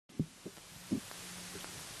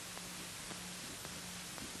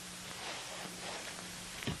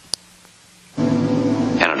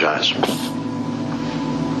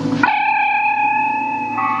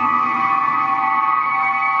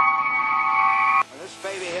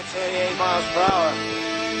78 miles per hour.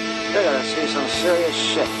 You're gonna see some serious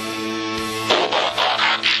shit.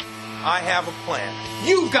 I have a plan.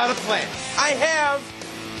 You've got a plan. I have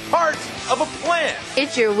part of a plan.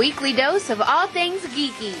 It's your weekly dose of all things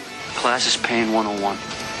geeky. Class is Pain 101.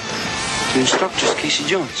 The instructor's Casey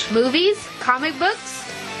Jones. Movies, comic books,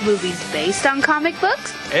 movies based on comic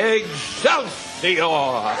books, Excelsior!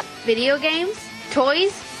 video games,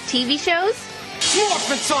 toys, TV shows,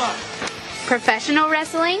 Morphin' time! professional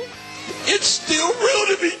wrestling, It's still real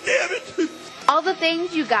to me, damn it! all the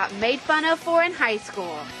things you got made fun of for in high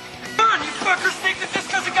school. Come on, you fuckers think that just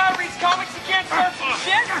because a guy reads comics he can't start some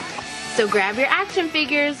shit? So grab your action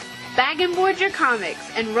figures, bag and board your comics,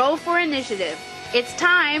 and roll for initiative. It's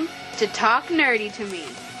time to talk nerdy to me.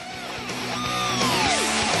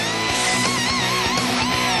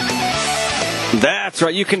 That's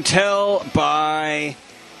right. You can tell by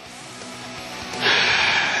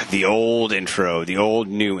the old intro, the old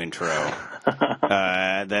new intro.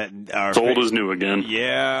 That our It's old as new again.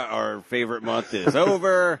 Yeah, our favorite month is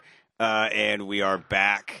over, and we are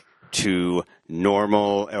back to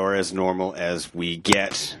normal, or as normal as we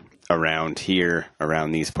get around here,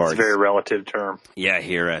 around these parts. It's a very relative term. Yeah,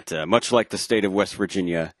 here at, much like the state of West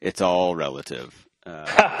Virginia, it's all relative.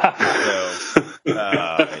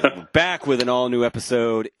 Back with an all-new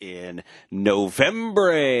episode in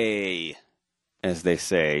November, as they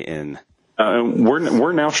say in...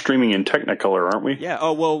 We're now streaming in Technicolor, aren't we? Yeah,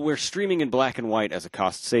 oh, well, we're streaming in black and white as a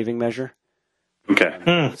cost-saving measure.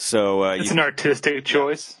 Okay. So It's an artistic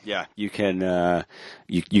choice. Yeah, you can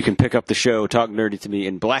you can pick up the show Talk Nerdy to Me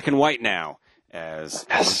in black and white now,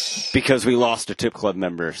 because we lost a Tip Club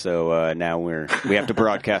member, so now we have to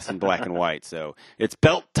broadcast in black and white. So it's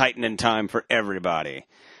belt tightening time for everybody.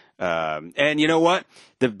 And you know what?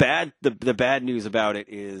 The bad news about it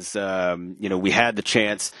is, we had the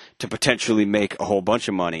chance to potentially make a whole bunch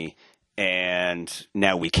of money, and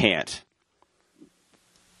now we can't.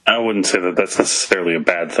 I wouldn't say that that's necessarily a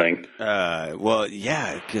bad thing. Well,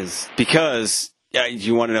 yeah, because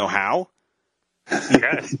you want to know how?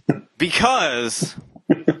 Yes. Because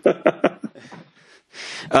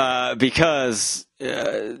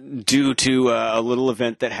due to a little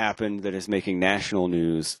event that happened that is making national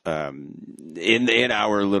news in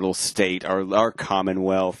our little state, our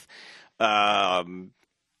Commonwealth, we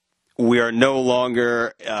are no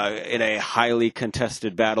longer in a highly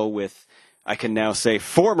contested battle with, I can now say,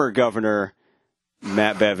 former Governor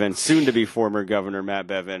Matt Bevin, soon to be former Governor Matt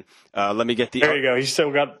Bevin. Let me get the. There you go. You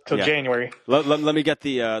still got till January. Let me get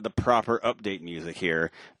the proper update music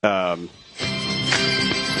here.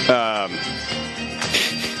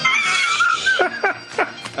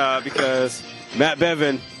 Because Matt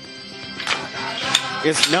Bevin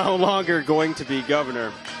is no longer going to be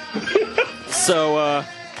governor. So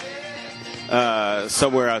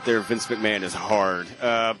somewhere out there, Vince McMahon is hard.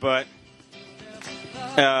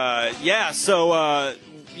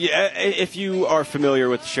 If you are familiar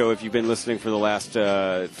with the show, if you've been listening for the last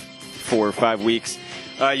 4 or 5 weeks,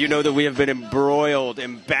 you know that we have been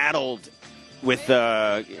embattled with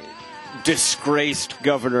disgraced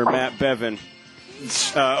Governor Matt Bevin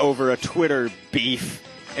over a Twitter beef.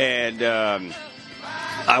 And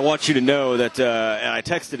I want you to know that, and I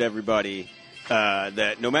texted everybody,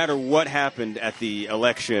 that no matter what happened at the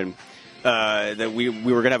election, that we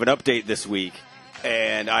were going to have an update this week.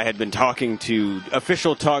 And I had been talking to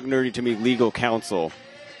official Talk Nerdy to Me legal counsel.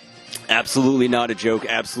 Absolutely not a joke,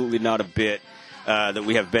 absolutely not a bit, that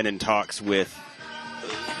we have been in talks with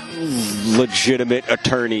legitimate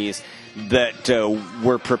attorneys that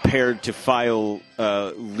were prepared to file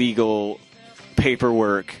legal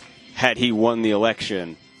paperwork had he won the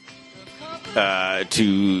election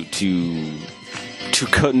to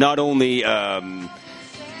not only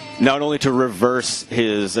to reverse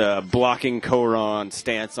his blocking Koran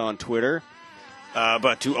stance on Twitter,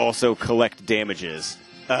 but to also collect damages.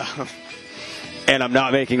 And I'm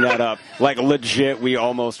not making that up. Like, legit, we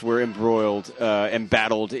almost were embroiled,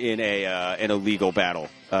 embattled in a legal battle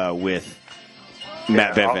with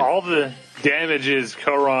Matt Bevin. All the damages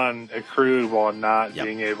Koran accrued while not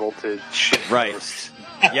being able to shit post.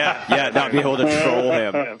 Yeah, not be able to troll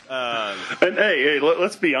him. And hey,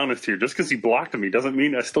 let's be honest here. Just because he blocked me doesn't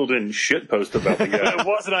mean I still didn't shitpost about the guy. It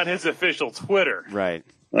wasn't on his official Twitter. Right.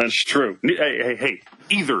 That's true. Hey,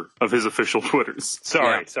 either of his official Twitters.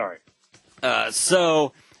 Sorry.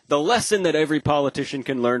 So the lesson that every politician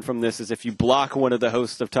can learn from this is if you block one of the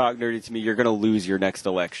hosts of Talk Nerdy to Me, you're going to lose your next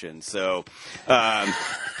election. So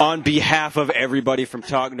on behalf of everybody from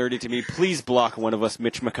Talk Nerdy to Me, please block one of us,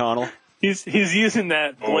 Mitch McConnell. He's using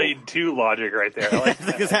that Blade 2 logic right there. I like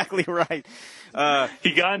That's exactly right.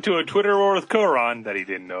 He got into a Twitter war with Coron that he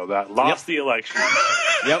didn't know about. Lost the election.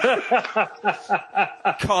 Yep.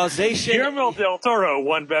 Causation. Guillermo del Toro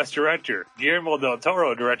won Best Director. Guillermo del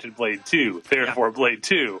Toro directed Blade 2. Therefore, Blade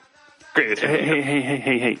 2. Greatest movie.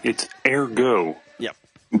 Hey. It's Ergo. Yep.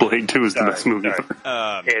 Blade 2 is the best movie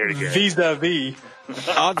ever. Vis-a-vis.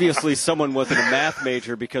 Obviously, someone wasn't a math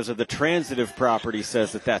major because of the transitive property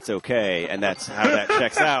says that that's okay, and that's how that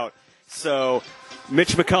checks out. So,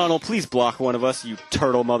 Mitch McConnell, please block one of us, you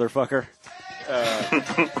turtle motherfucker.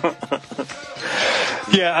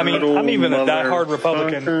 Yeah, I mean, I'm even a diehard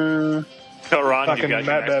Republican. Coron, you Fucking got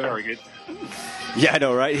Matt your next Bevin. target. Yeah, I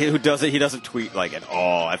know, right? Who does it? He doesn't tweet like at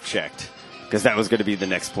all. I've checked because that was going to be the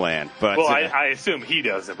next plan. But Well, I assume he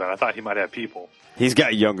doesn't, but I thought he might have people. he's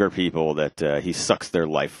got younger people that he sucks their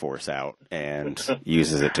life force out and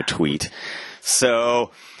uses it to tweet.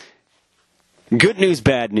 So, good news,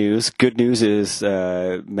 bad news. Good news is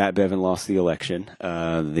Matt Bevin lost the election.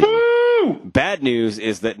 The bad news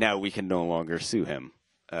is that now we can no longer sue him.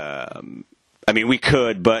 I mean, we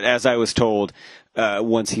could, but as I was told,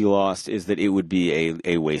 once he lost, is that it would be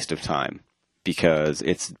a waste of time because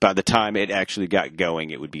it's by the time it actually got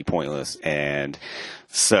going, it would be pointless. And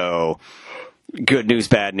so, good news,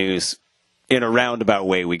 bad news. In a roundabout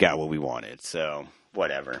way, we got what we wanted. So,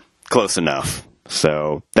 whatever, close enough.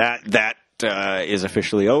 So that is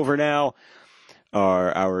officially over now.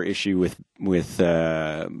 Our issue with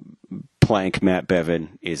Plank Matt Bevin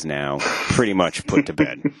is now pretty much put to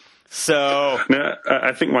bed. So Now,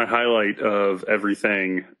 I think my highlight of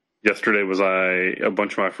everything yesterday was a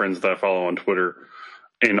bunch of my friends that I follow on Twitter,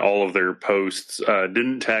 in all of their posts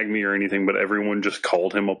didn't tag me or anything, but everyone just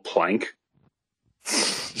called him a plank.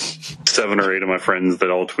 7 or 8 of my friends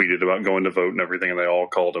that all tweeted about going to vote and everything, and they all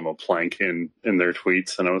called him a plank in their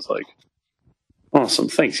tweets, and I was like, awesome,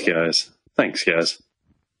 thanks guys.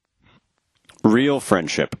 real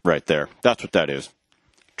friendship right there. That's what that is.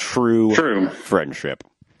 True. Friendship.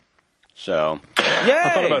 So,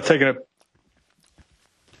 I thought about taking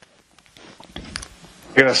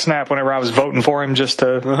a snap whenever I was voting for him just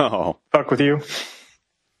to fuck with you.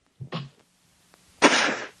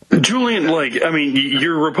 Julian,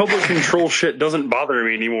 your Republican troll shit doesn't bother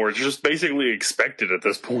me anymore. It's just basically expected at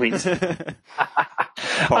this point.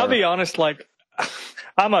 I'll be honest,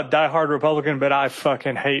 I'm a diehard Republican, but I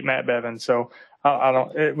fucking hate Matt Bevin. So I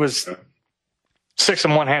don't. It was 6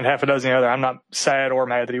 in one hand, half a dozen in the other. I'm not sad or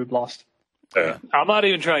mad that he lost. I'm not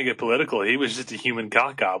even trying to get political. He was just a human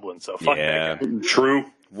cock goblin, so fuck that guy. True.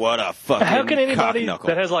 What a fucking How can anybody cock-knuckle.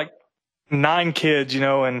 that has 9 kids,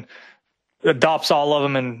 and adopts all of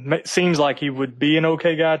them and seems like he would be an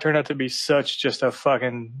okay guy, turn out to be such just a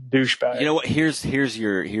fucking douchebag? You know what? Here's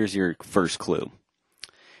your first clue.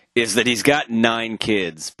 Is that he's got 9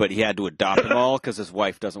 kids, but he had to adopt them all because his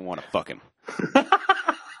wife doesn't want to fuck him.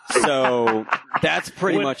 So that's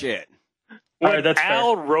pretty much it. When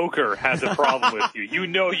Al Roker has a problem with you, you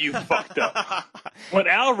know you fucked up. When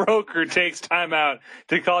Al Roker takes time out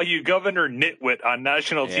to call you Governor Nitwit on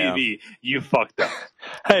national TV, you fucked up.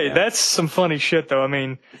 Hey, that's some funny shit, though. I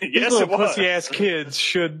mean, these Yes, little it was. pussy-ass kids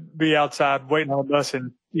should be outside waiting on us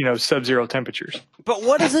in, sub-zero temperatures. But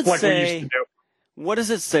what does it like we used say? to do. What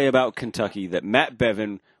does it say about Kentucky that Matt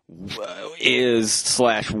Bevin was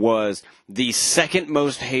the second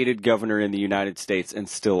most hated governor in the United States and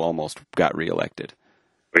still almost got reelected?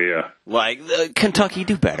 Yeah. Kentucky,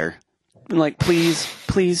 do better.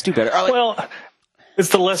 Please do better. Well, it's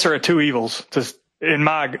the lesser of two evils. In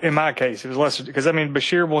my case, it was lesser because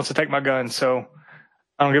Bashir wants to take my gun, so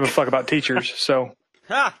I don't give a fuck about teachers. So,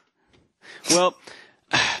 well,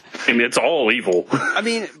 it's all evil.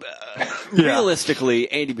 Realistically,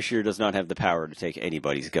 Andy Bashir does not have the power to take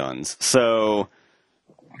anybody's guns. So,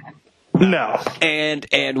 no. And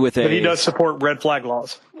but he does support red flag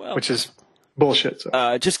laws, which is bullshit.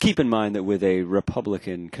 So. Just keep in mind that with a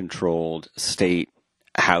Republican-controlled state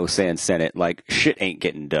House and Senate, shit ain't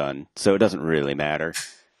getting done, so it doesn't really matter.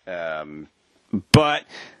 But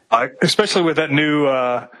especially with that new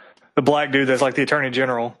the black dude that's the Attorney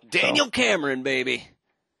General, Daniel Cameron, baby.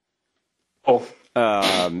 Oh.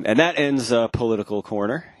 And that ends Political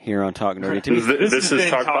Corner here on Talk Nerdy to Me. This is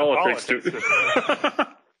Talk Politics, dude.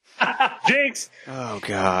 Jinx! Oh,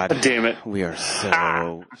 God. Damn it. We are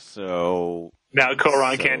so... Now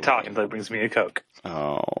Coron can't talk until he brings me a Coke.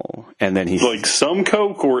 Oh. And then he's... some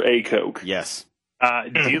Coke or a Coke? Yes.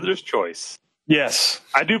 Dealer's choice. Yes.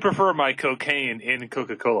 I do prefer my cocaine in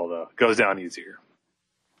Coca-Cola, though. It goes down easier.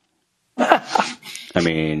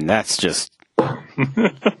 That's just...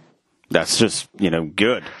 that's just,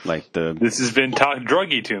 good. Like this has been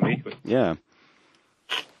druggy to me. Yeah.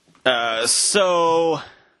 So,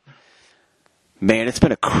 man, it's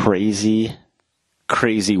been a crazy,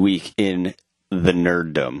 crazy week in the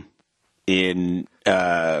nerddom. In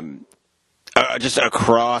just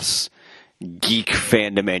across geek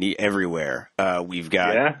fandom everywhere. We've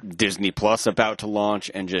got Disney Plus about to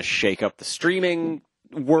launch and just shake up the streaming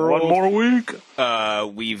world. One more week.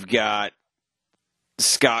 We've got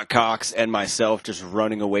Scott Cox and myself just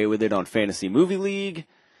running away with it on Fantasy Movie League.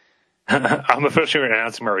 I'm officially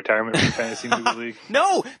announcing my retirement from Fantasy Movie League.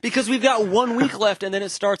 No, because we've got 1 week left and then it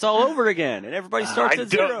starts all over again and everybody starts at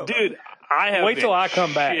zero. Dude, wait till I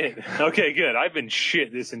come back. Okay, good. I've been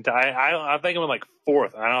shit this entire. I think I'm in like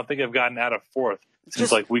 4th. I don't think I've gotten out of 4th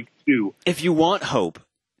since like week 2. If you want hope,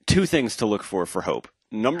 2 things to look for hope.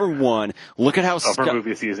 Number 1, look at how Summer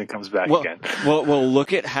movie season comes back again. Well,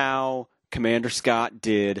 look at how Commander Scott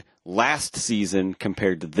did last season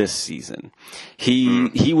compared to this season.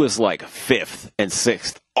 He was like 5th and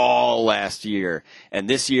 6th all last year, and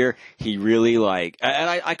this year he really and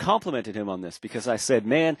I complimented him on this because I said,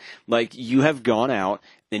 man, like, you have gone out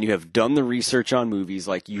and you have done the research on movies,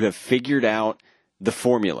 like you have figured out the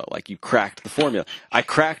formula, like you cracked the formula. I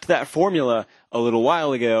cracked that formula a little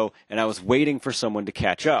while ago, and I was waiting for someone to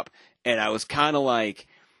catch up, and I was kind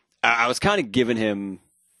of giving him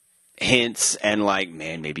hints and like,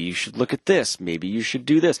 man, maybe you should look at this. Maybe you should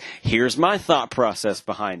do this. Here's my thought process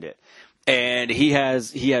behind it. And he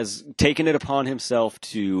has taken it upon himself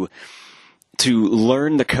to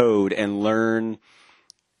learn the code and learn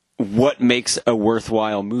what makes a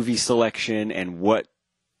worthwhile movie selection and what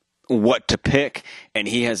to pick. And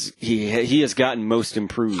he has gotten most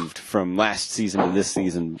improved from last season to this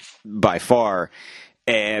season by far.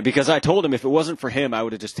 And because I told him if it wasn't for him, I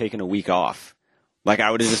would have just taken a week off. Like,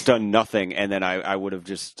 I would have just done nothing, and then I would have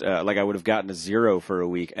just, I would have gotten a 0 for a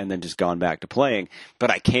week and then just gone back to playing.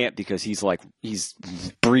 But I can't because he's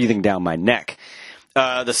breathing down my neck.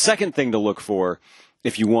 The second thing to look for,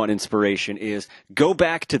 if you want inspiration, is go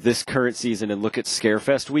back to this current season and look at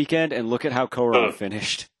Scarefest weekend and look at how Koron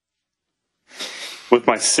finished. With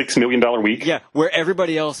my $6 million week? Yeah, where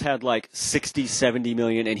everybody else had like 60, 70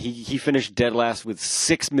 million, and he finished dead last with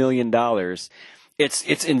 $6 million.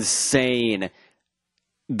 It's insane.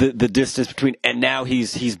 The distance between, and now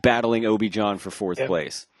he's battling Obi-John for 4th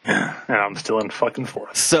place. And I'm still in fucking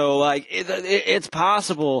 4th. So like it's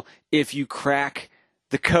possible if you crack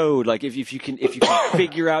the code, like if you can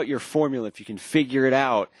figure out your formula, if you can figure it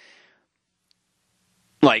out.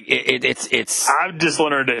 Like it's. I've just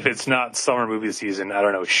learned if it's not summer movie season, I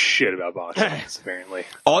don't know shit about box office. Apparently,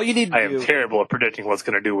 all you need. I am terrible at predicting what's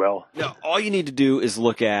going to do well. No, all you need to do is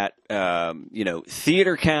look at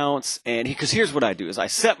theater counts, and because here's what I do: is I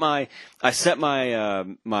set my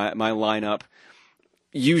lineup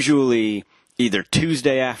usually either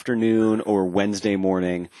Tuesday afternoon or Wednesday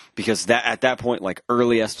morning, because at that point, like,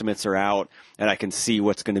 early estimates are out and I can see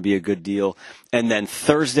what's going to be a good deal. And then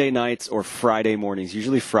Thursday nights or Friday mornings,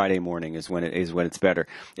 usually Friday morning is when it's better,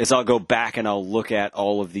 is I'll go back and I'll look at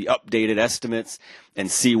all of the updated estimates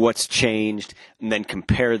and see what's changed and then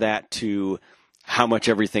compare that to how much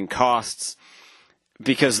everything costs.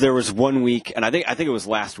 Because there was 1 week, and I think it was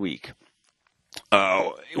last week,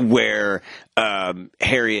 where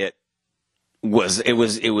Harriet was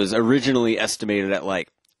originally estimated at like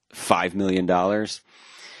 $5 million,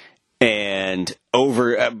 and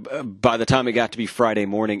by the time it got to be Friday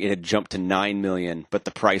morning, it had jumped to $9 million, but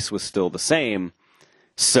the price was still the same.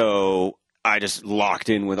 So I just locked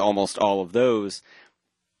in with almost all of those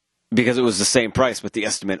because it was the same price, but the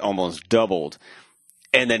estimate almost doubled.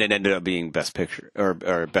 And then it ended up being best picture or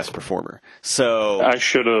best performer. So I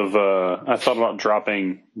should have. I thought about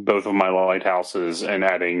dropping both of my lighthouses and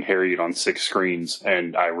adding Harriet on 6 screens,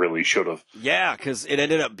 and I really should have. Yeah, because it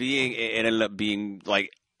ended up being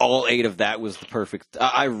like all 8 of that was the perfect.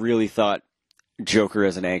 I really thought Joker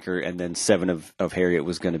as an anchor and then 7 of Harriet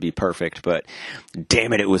was going to be perfect, but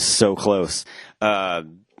damn it was so close.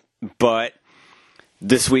 But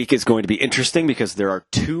this week is going to be interesting because there are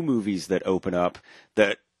 2 movies that open up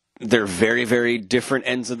that they're very, very different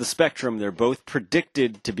ends of the spectrum. They're both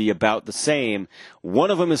predicted to be about the same. One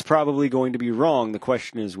of them is probably going to be wrong. The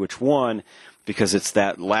question is which one, because it's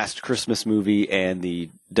that Last Christmas movie and the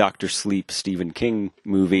Dr. Sleep Stephen King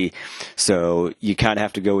movie. So you kind of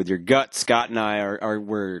have to go with your gut. Scott and I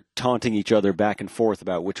we're taunting each other back and forth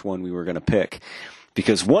about which one we were going to pick,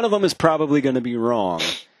 because one of them is probably going to be wrong.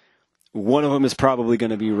 One of them is probably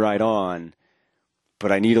going to be right on,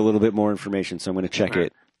 but I need a little bit more information, so I'm going to check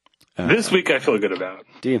it. This week I feel good about.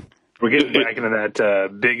 Do you? We're getting back into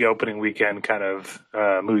that big opening weekend kind of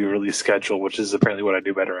movie release schedule, which is apparently what I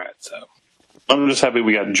do better at. So I'm just happy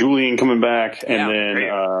we got Julian coming back, and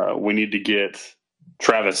then we need to get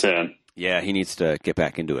Travis in. Yeah, he needs to get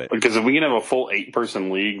back into it. Because if we can have a full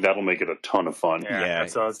 8-person league, that'll make it a ton of fun. Yeah.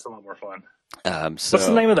 It's a lot more fun. So, what's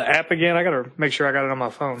the name of the app again? I got to make sure I got it on my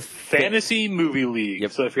phone. Fantasy Movie League.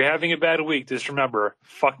 Yep. So if you're having a bad week, just remember,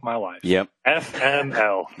 fuck my life. Yep.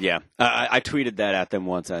 FML. Yeah. I tweeted that at them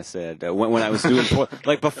once. I said when I was doing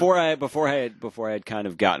before I had kind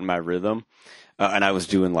of gotten my rhythm. And I was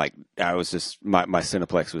doing my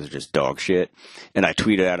Cineplex was just dog shit. And I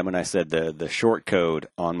tweeted at him and I said the short code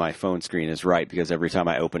on my phone screen is right because every time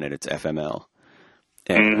I open it, it's FML.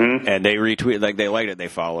 And they retweet, they liked it, they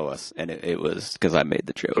follow us. And it was because I made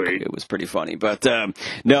the joke. Sweet. It was pretty funny. But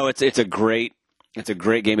no, it's a great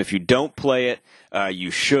game. If you don't play it, you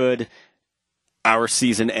should. Our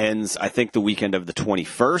season ends, I think, the weekend of the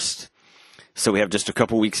 21st. So we have just a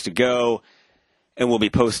couple weeks to go. And we'll be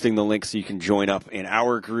posting the link so you can join up in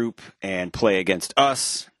our group and play against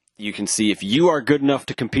us. You can see if you are good enough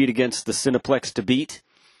to compete against the Cineplex to beat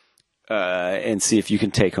and see if you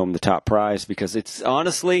can take home the top prize because it's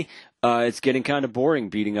honestly, it's getting kind of boring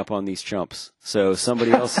beating up on these chumps. So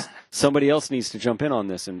somebody else needs to jump in on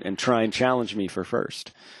this and try and challenge me for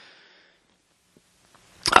first.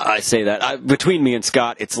 I say that. Between me and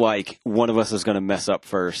Scott, it's like one of us is going to mess up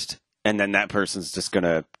first and then that person's just going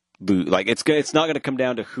to it's not going to come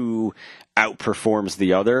down to who outperforms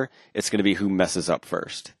the other. It's going to be who messes up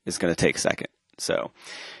first. It's going to take second. So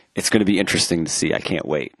it's going to be interesting to see. I can't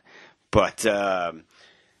wait. But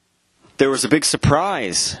there was a big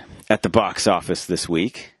surprise at the box office this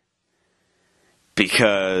week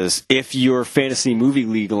because if your Fantasy Movie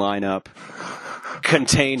League lineup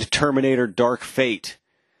contained Terminator Dark Fate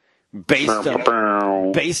based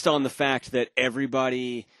on the fact that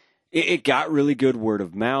everybody... It got really good word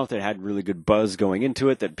of mouth. It had really good buzz going into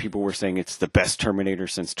it that people were saying it's the best Terminator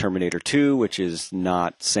since Terminator 2, which is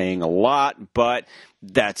not saying a lot, but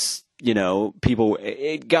that's,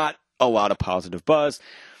 it got a lot of positive buzz,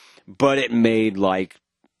 but it made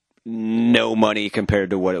no money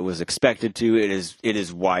compared to what it was expected to. It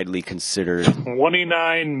is widely considered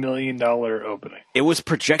 $29 million opening. It was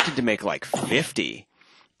projected to make 50.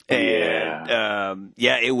 And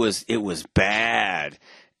it was bad.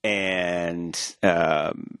 And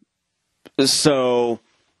so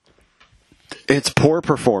it's poor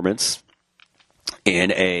performance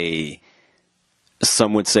in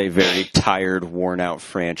some would say very tired, worn-out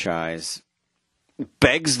franchise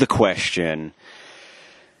begs the question,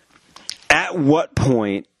 at what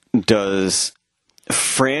point does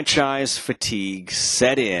franchise fatigue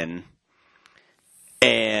set in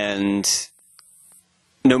and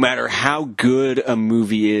no matter how good a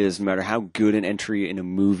movie is, no matter how good an entry in a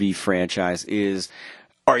movie franchise is,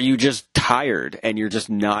 are you just tired and you're just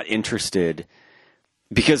not interested?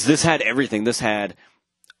 Because this had everything. This had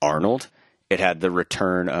Arnold. It had the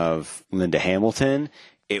return of Linda Hamilton.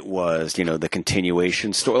 It was, the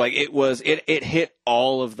continuation story. It hit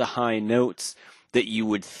all of the high notes that you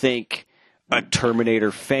would think a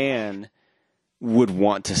Terminator fan would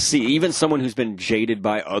want to see. Even someone who's been jaded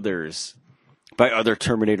by other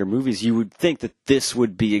Terminator movies, you would think that this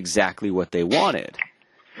would be exactly what they wanted.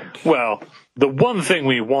 Well, the one thing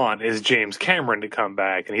we want is James Cameron to come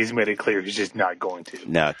back, and he's made it clear he's just not going to.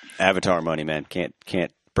 No, Avatar money, man. Can't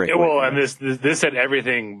break it. Well, and this had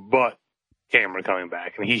everything but Cameron coming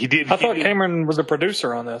back. And he did. I thought Cameron was a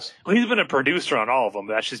producer on this. Well, he's been a producer on all of them,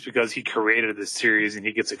 but that's just because he created this series and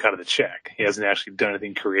he gets a cut of the check. He hasn't actually done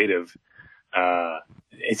anything creative.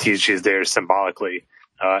 He's just there symbolically.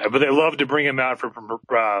 But they love to bring him out for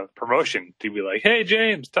promotion to be like, hey,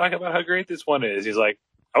 James, talk about how great this one is. He's like,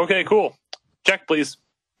 okay, cool. Check, please.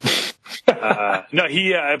 No,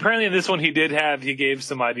 he apparently in this one he gave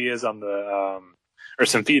some ideas on or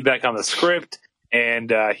some feedback on the script,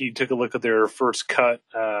 and he took a look at their first cut,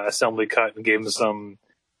 assembly cut, and gave them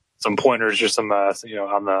some pointers or some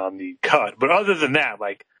on the cut. But other than that,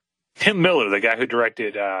 Tim Miller, the guy who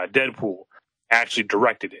directed Deadpool, actually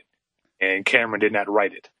directed it. And Cameron did not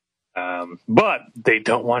write it. But they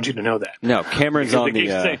don't want you to know that. No, Cameron's on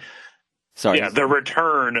the... sorry. Yeah, the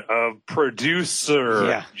return of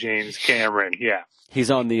producer James Cameron. Yeah.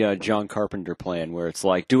 He's on the John Carpenter plan where it's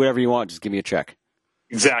like, do whatever you want, just give me a check.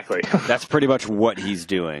 Exactly. That's pretty much what he's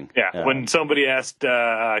doing. Yeah. When somebody asked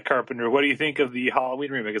Carpenter, what do you think of the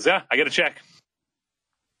Halloween remake? He goes, I got a check.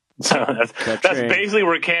 So that's basically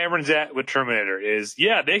where Cameron's at with Terminator is,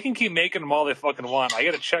 they can keep making them all they fucking want. I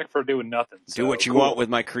get a check for doing nothing. So, do what you want with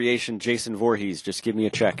my creation, Jason Voorhees. Just give me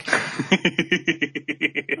a check.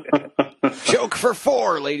 Joke for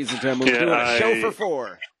 4, ladies and gentlemen. We're doing a show for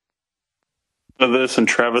 4. This and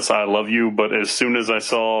Travis, I love you, but as soon as I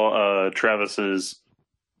saw Travis's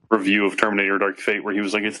review of Terminator Dark Fate, where he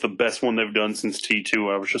was like, it's the best one they've done since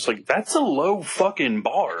T2, I was just like, that's a low fucking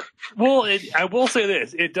bar. Well, I will say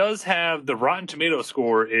this. It does have, the Rotten Tomato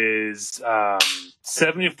score is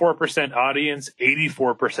 74% audience,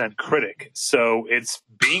 84% critic. So it's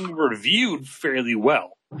being reviewed fairly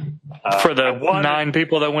well. For the 9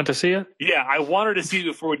 people that went to see it? Yeah, I wanted to see it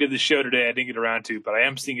before we did the show today. I didn't get around to it, but I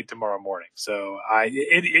am seeing it tomorrow morning. So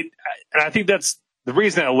and I think that's the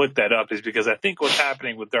reason I looked that up, is because I think what's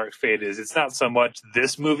happening with Dark Fate is it's not so much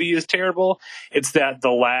this movie is terrible. It's that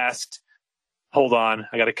the last, hold on,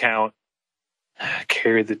 I got to count.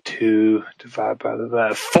 Carry the 2, divide by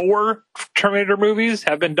the 4 Terminator movies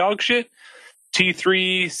have been dog shit.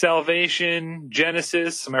 T3, Salvation,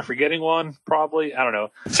 Genesis. Am I forgetting one? Probably. I don't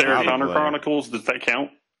know. Sarah Connor Chronicles. Does that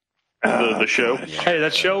count? The show? Yeah. Hey,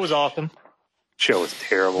 that show was awesome. Show was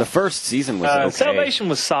terrible. The first season was okay. Salvation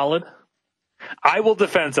was solid. I will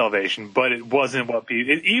defend Salvation, but it wasn't what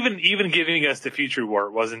people... Even giving us the Future War,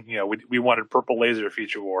 it wasn't... we wanted Purple Laser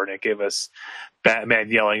Future War, and it gave us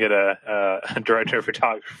Batman yelling at a director of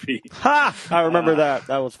photography. Ha! I remember that.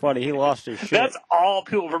 That was funny. He lost his shit. That's all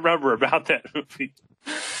people remember about that movie.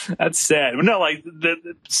 That's sad. No, like,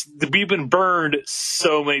 we've been burned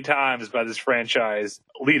so many times by this franchise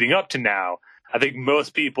leading up to now. I think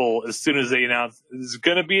most people, as soon as they announce there's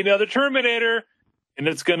going to be another Terminator... and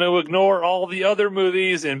it's going to ignore all the other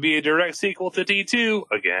movies and be a direct sequel to T2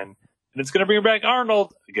 again. And it's going to bring back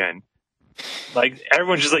Arnold again. Like,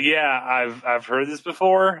 everyone's just like, yeah, I've heard this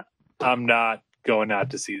before. I'm not going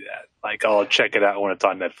out to see that. Like, I'll check it out when it's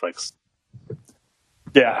on Netflix.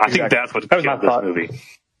 Yeah, I think that's what killed this movie.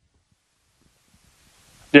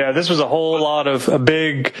 Yeah, this was a whole lot of a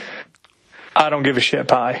big, I don't give a shit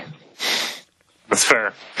pie. That's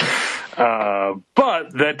fair.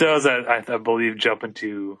 But that does, I believe, jump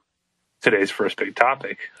into today's first big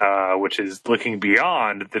topic, which is looking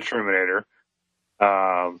beyond the Terminator,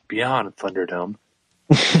 beyond Thunderdome.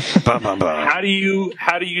 How do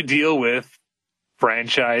you deal with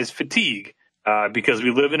franchise fatigue? Because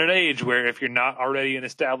we live in an age where if you're not already an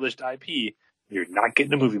established IP, you're not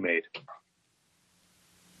getting a movie made.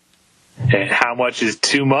 And how much is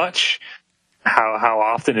too much? How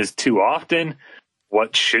often is too often?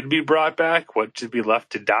 What should be brought back? What should be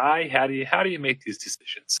left to die? How do you make these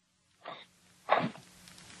decisions?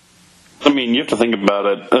 I mean, you have to think about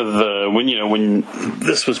it. When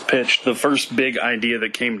this was pitched, the first big idea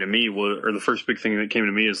that came to me the first big thing that came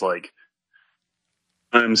to me is like,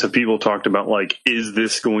 times have people talked about like, is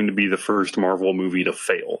this going to be the first Marvel movie to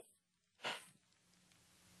fail?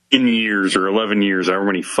 In years or 11 years, however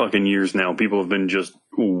many fucking years now, people have been just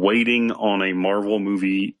waiting on a Marvel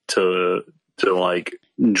movie to like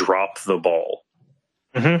drop the ball.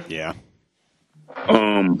 Mm-hmm. Yeah.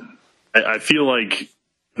 I feel like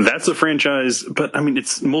that's a franchise, but I mean,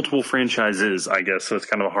 it's multiple franchises, I guess. So it's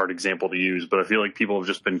kind of a hard example to use, but I feel like people have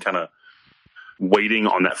just been kind of waiting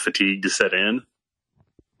on that fatigue to set in.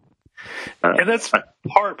 And that's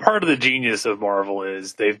part of the genius of Marvel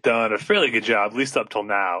is they've done a fairly good job, at least up till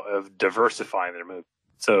now, of diversifying their movies.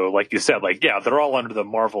 So like you said, like, yeah, they're all under the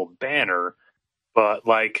Marvel banner, but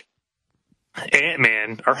like,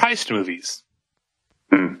 Ant-Man are heist movies.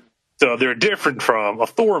 So they're different from a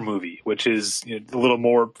Thor movie, which is a little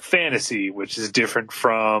more fantasy, which is different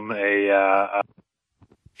from a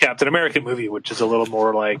Captain America movie, which is a little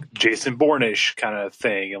more like Jason Bourne-ish kind of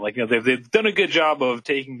thing. And like, they've done a good job of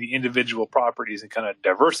taking the individual properties and kind of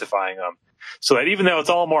diversifying them. So that even though it's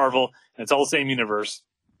all Marvel and it's all the same universe,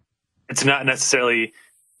 it's not necessarily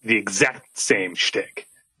the exact same shtick.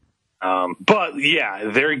 But yeah,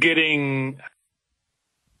 they're getting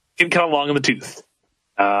kind of long in the tooth.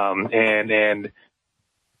 And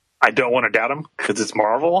I don't want to doubt them because it's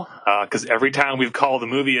Marvel. Because every time we've called the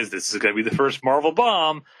movie as this is going to be the first Marvel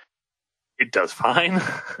bomb, it does fine.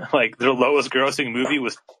 Like their lowest grossing movie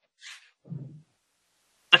was,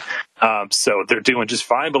 so they're doing just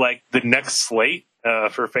fine. But like the next slate,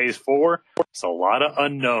 for phase 4, it's a lot of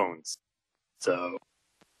unknowns. So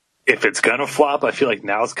if it's going to flop, I feel like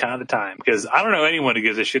now's kind of the time. Because I don't know anyone who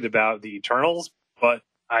gives a shit about the Eternals, but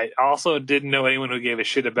I also didn't know anyone who gave a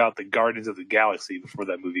shit about the Guardians of the Galaxy before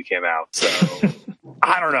that movie came out. So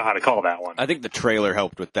I don't know how to call that one. I think the trailer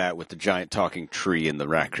helped with that, with the giant talking tree and the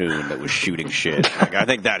raccoon that was shooting shit. Like, I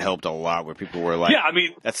think that helped a lot, where people were like, yeah, I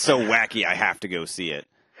mean, that's so wacky, I have to go see it.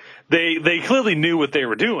 They clearly knew what they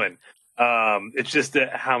were doing. It's just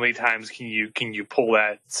that how many times can you pull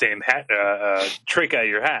that same trick out of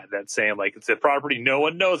your hat? That's saying like it's a property no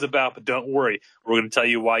one knows about, but don't worry, we're going to tell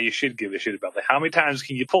you why you should give a shit about it. How many times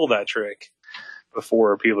can you pull that trick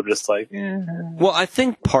before people are just like, Well, I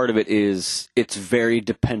think part of it is it's very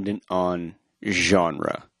dependent on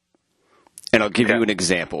genre. And I'll give you an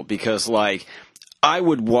example, because, like, I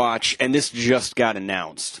would watch, and this just got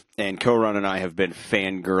announced, and Koron and I have been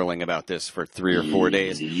fangirling about this for 3 or 4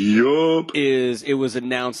 days. Yup. It was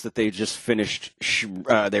announced that they just finished,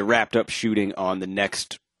 they wrapped up shooting on the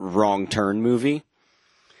next Wrong Turn movie,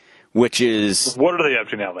 which is... What are they up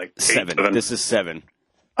to now, like 7? This is 7.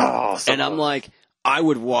 Oh, and I'm like, I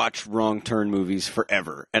would watch Wrong Turn movies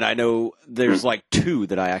forever, and I know there's, like, 2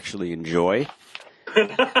 that I actually enjoy.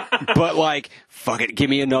 But, like, fuck it, give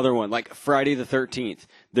me another one. Like, Friday the 13th.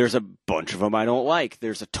 There's a bunch of them I don't like.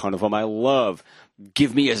 There's a ton of them I love.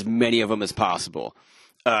 Give me as many of them as possible.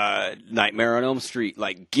 Nightmare on Elm Street.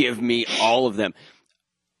 Like, give me all of them.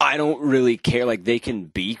 I don't really care. Like, they can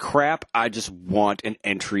be crap. I just want an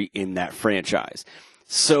entry in that franchise.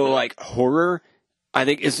 So, like, horror, I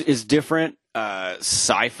think, is different.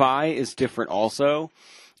 Sci-fi is different also,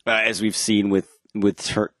 as we've seen with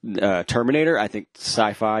Terminator. I think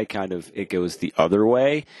sci-fi kind of, it goes the other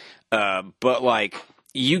way. But like,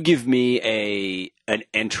 you give me an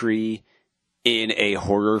entry in a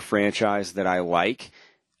horror franchise that I like,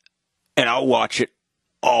 and I'll watch it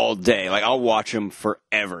all day. Like, I'll watch them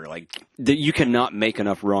forever. Like, you cannot make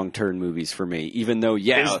enough Wrong Turn movies for me, even though,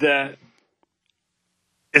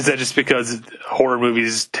 Is that just because horror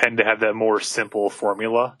movies tend to have that more simple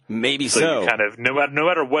formula? Maybe so. You kind of, no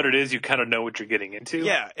matter what it is, you kind of know what you're getting into.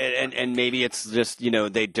 Yeah, and maybe it's just,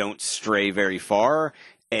 they don't stray very far,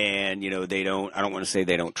 and, they don't, I don't want to say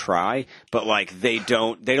they don't try, but, like, they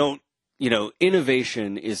don't,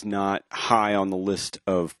 innovation is not high on the list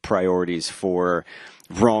of priorities for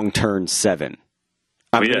Wrong Turn 7.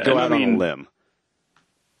 I'm going to go out on a limb.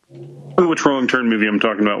 Which Wrong Turn movie I'm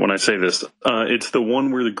talking about when I say this? It's the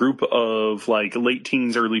one where the group of like late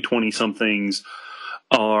teens, early 20-somethings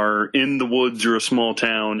are in the woods or a small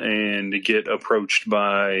town and get approached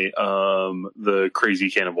by the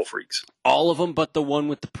crazy cannibal freaks. All of them but the one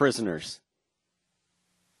with the prisoners.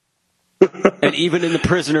 And even in the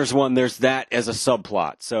prisoners one, there's that as a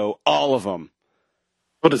subplot. So all of them.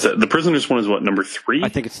 What is that? The prisoners one is what, number 3? I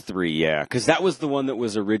think it's 3, yeah. Because that was the one that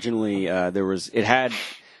was originally, it had...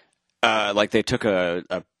 like they took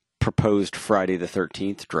a proposed Friday the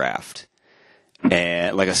 13th draft,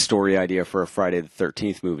 and like a story idea for a Friday the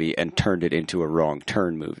 13th movie, and turned it into a Wrong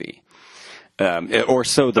Turn movie, or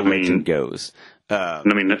so the legend goes.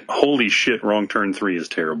 Holy shit, Wrong Turn 3 is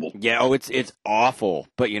terrible. Yeah, it's awful.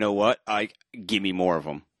 But you know what? Give me more of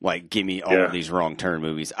them. Like, give me all of these Wrong Turn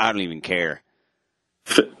movies. I don't even care.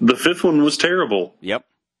 The 5th one was terrible. Yep.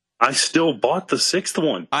 I still bought the 6th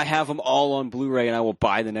one. I have them all on Blu-ray, and I will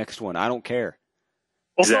buy the next one. I don't care.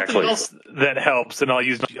 Well, something else that helps, and I'll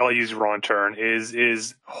use Wrong Turn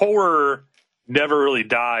is horror never really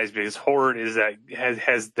dies, because horror is that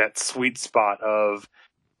has that sweet spot of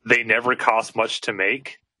they never cost much to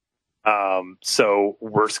make. So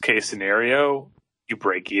worst case scenario, you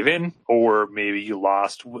break even, or maybe you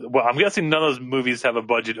lost. Well, I'm guessing none of those movies have a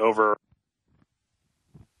budget over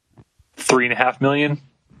 $3.5 million.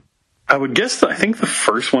 I would guess I think the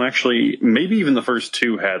first one actually, maybe even the first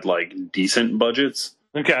 2 had like decent budgets.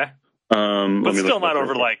 Okay. But still not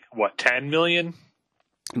over like, what, 10 million?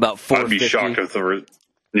 About 450. I'd be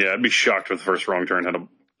shocked if the first Wrong Turn had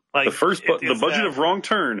the budget of Wrong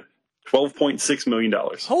Turn, $12.6 million.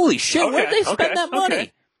 Holy shit, where'd they spend that money?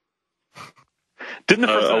 Okay. Didn't the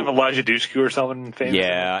first one have Elijah Dushku or something famous?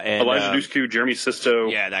 Yeah. And, Elijah Dushku, Jeremy Sisto.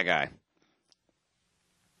 Yeah, that guy.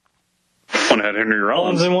 One had Henry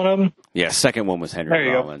Rollins in one of them. Yeah, second one was Henry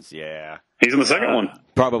Rollins. Yeah, he's in the second one.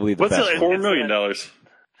 Probably the best. $4 million.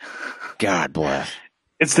 God bless.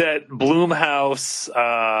 It's that Blumhouse,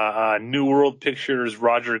 New World Pictures,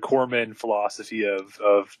 Roger Corman philosophy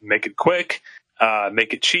of make it quick,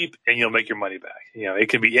 make it cheap, and you'll make your money back. It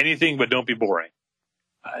can be anything, but don't be boring.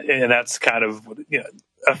 And that's kind of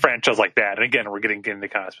a franchise like that. And again, we're getting into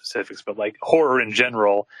kind of specifics, but like horror in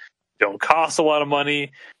general don't cost a lot of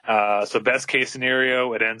money. So best case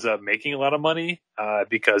scenario, it ends up making a lot of money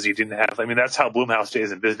because you didn't have. That's how Blumhouse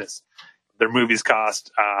stays in business. Their movies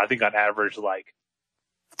cost, I think, on average, like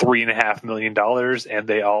 $3.5 million, and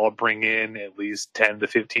they all bring in at least $10 to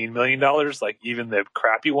 $15 million. Like even the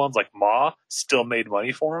crappy ones, like Ma, still made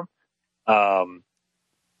money for them.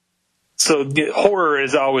 So horror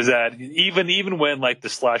is always that. Even when like the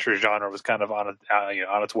slasher genre was kind of on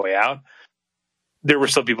its way out, there were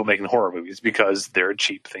still people making horror movies because they're a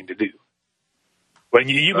cheap thing to do. When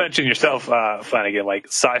you mentioned yourself, Flanagan, like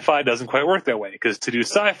sci-fi doesn't quite work that way, because to do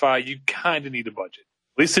sci-fi, you kind of need a budget,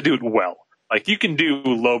 at least to do it well. Like, you can do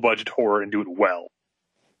low-budget horror and do it well.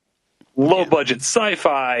 Low-budget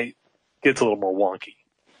sci-fi gets a little more wonky,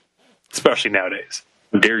 especially nowadays.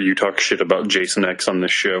 Dare you talk shit about Jason X on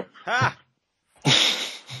this show? Ha!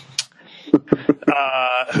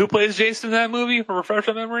 Who plays Jason in that movie? Refresh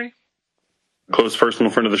my memory. Close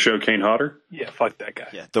personal friend of the show, Kane Hodder. Yeah, fuck that guy.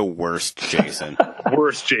 Yeah, the worst Jason.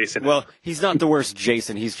 Worst Jason. Well, he's not the worst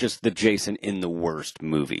Jason. He's just the Jason in the worst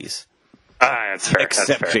movies. That's fair.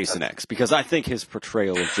 Except Jason X, because I think his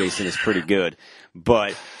portrayal of Jason is pretty good,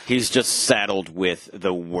 but he's just saddled with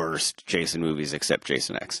the worst Jason movies except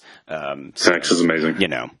Jason X. X is amazing. You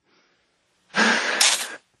know.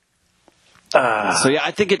 So yeah,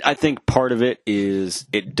 I think part of it is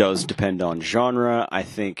it does depend on genre. I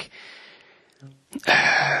think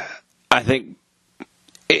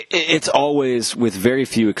it's always, with very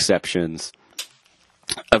few exceptions,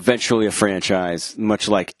 eventually a franchise, much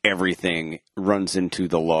like everything, runs into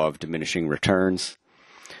the law of diminishing returns,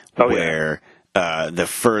 where the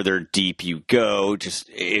further deep you go,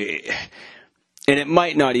 and it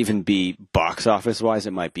might not even be box office wise,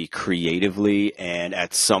 it might be creatively, and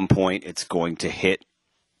at some point it's going to hit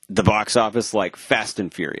the box office, like Fast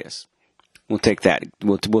and Furious. We'll take that.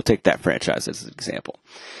 We'll take that franchise as an example,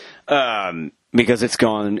 because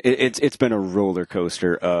it's been a roller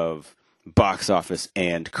coaster of box office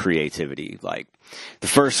and creativity. Like the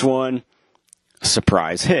first one,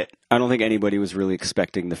 surprise hit. I don't think anybody was really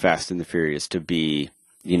expecting the Fast and the Furious to be,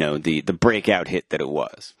 the breakout hit that it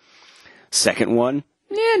was. Second one,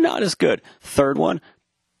 not as good. Third one,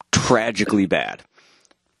 tragically bad.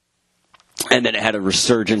 And then it had a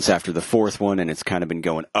resurgence after the fourth one, and it's kind of been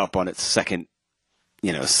going up on its second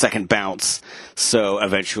bounce. So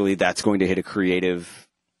eventually that's going to hit a creative.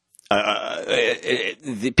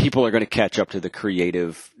 The people are going to catch up to the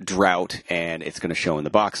creative drought, and it's going to show in the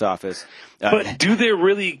box office. But do they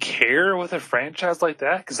really care with a franchise like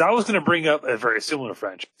that? Because I was going to bring up a very similar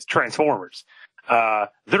franchise, Transformers.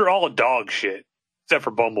 They're all dog shit, except for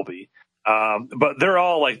Bumblebee. But they're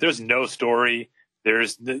all like, there's no story.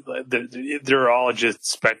 They're all just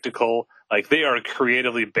spectacle. Like, they are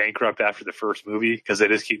creatively bankrupt after the first movie because they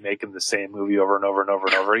just keep making the same movie over and over and over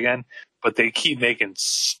and over again. But they keep making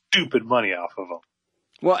stupid money off of them.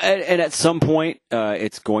 Well, and at some point,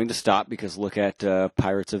 it's going to stop, because look at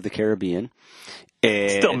Pirates of the Caribbean.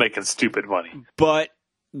 Still making stupid money. But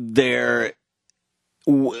it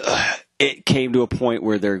came to a point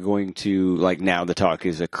where they're going to, like, now the talk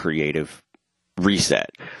is a creative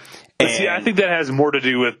reset. See, I think that has more to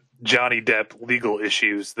do with Johnny Depp legal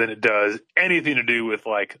issues than it does anything to do with,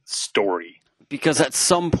 like, story. Because at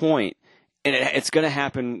some point, and it's going to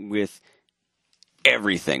happen with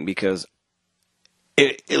everything, because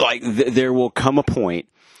there will come a point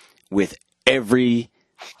with every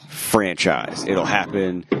franchise. It'll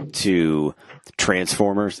happen to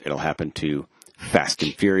Transformers. It'll happen to Fast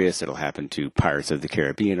and Furious. It'll happen to Pirates of the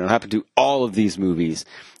Caribbean. It'll happen to all of these movies.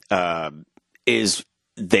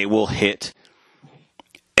 They will hit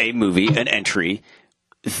a movie, an entry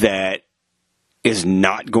that is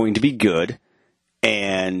not going to be good,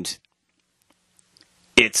 and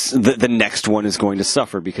it's the next one is going to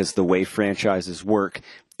suffer, because the way franchises work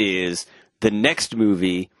is the next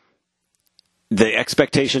movie, the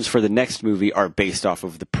expectations for the next movie are based off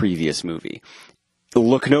of the previous movie.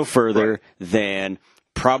 Look no further than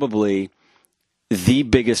probably the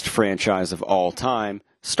biggest franchise of all time,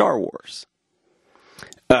 Star Wars.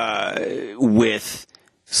 With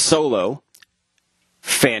Solo,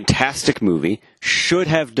 fantastic movie, should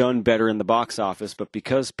have done better in the box office, but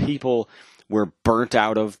because people were burnt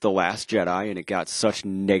out of The Last Jedi and it got such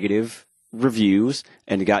negative reviews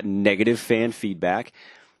and it got negative fan feedback,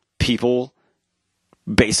 people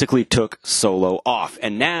basically took Solo off.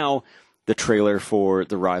 And now the trailer for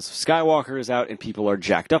The Rise of Skywalker is out and people are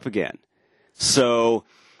jacked up again. So,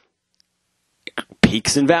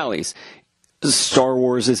 peaks and valleys. Star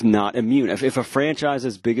Wars is not immune. If a franchise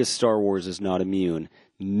as big as Star Wars is not immune,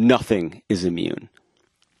 nothing is immune.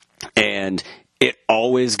 And it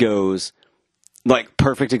always goes, like,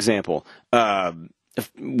 perfect example.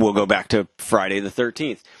 We'll go back to Friday the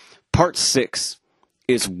 13th. Part 6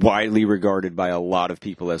 is widely regarded by a lot of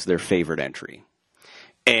people as their favorite entry.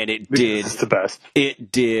 And it's the best.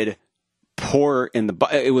 It did poor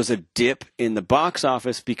it was a dip in the box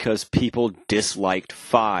office because people disliked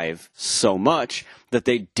 5 so much that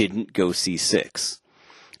they didn't go see 6.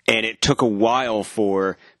 And it took a while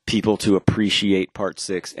for people to appreciate Part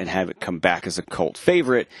 6 and have it come back as a cult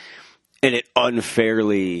favorite. and it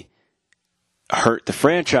unfairly hurt the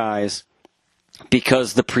franchise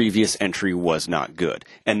because the previous entry was not good.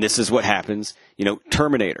 And this is what happens,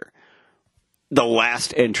 Terminator. The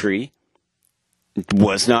last entry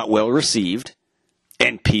was not well received,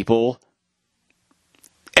 and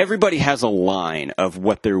everybody has a line of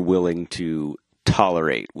what they're willing to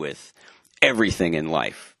tolerate with everything in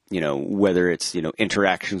life. Whether it's,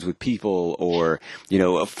 interactions with people or,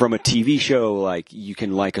 from a TV show, like you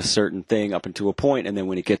can like a certain thing up until a point, and then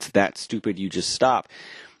when it gets that stupid, you just stop.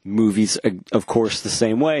 Movies, of course, the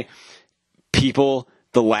same way. The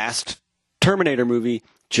last Terminator movie,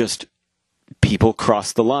 just people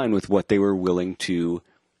crossed the line with what they were willing to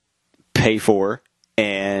pay for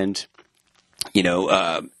and,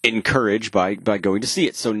 encourage by going to see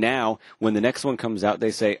it. So now, when the next one comes out,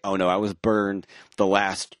 they say, oh no, I was burned the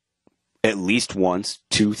last at least once,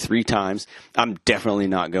 2, 3 times. I'm definitely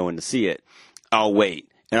not going to see it. I'll wait,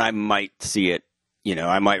 and I might see it.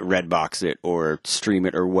 I might Redbox it or stream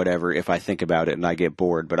it or whatever if I think about it and I get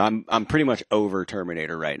bored. But I'm pretty much over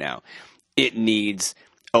Terminator right now. It needs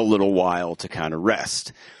a little while to kind of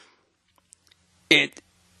rest.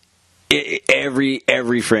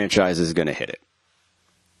 Every franchise is going to hit it.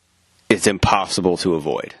 It's impossible to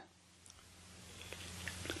avoid.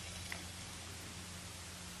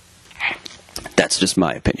 That's just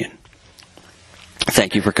my opinion.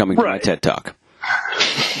 Thank you for coming to my TED Talk.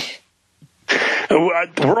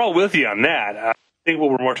 We're all with you on that. I think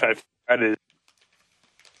what we're more trying to figure out is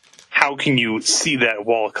how can you see that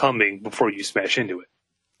wall coming before you smash into it?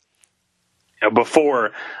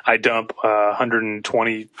 Before I dump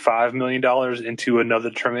 $125 million into another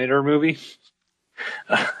Terminator movie,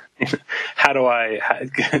 how do I?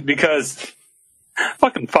 Because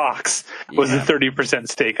fucking Fox was a 30%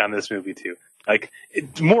 stake on this movie too. Like,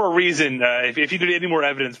 more reason if you did any more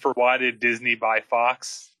evidence for why did Disney buy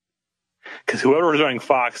Fox? Because whoever was running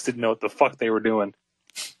Fox didn't know what the fuck they were doing.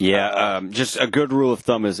 Yeah, just a good rule of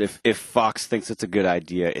thumb is if Fox thinks it's a good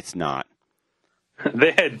idea, it's not.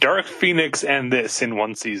 They had Dark Phoenix and this in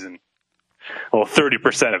one season. Well,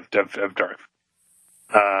 30% of Dark.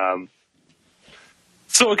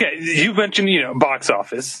 So, okay, you mentioned, box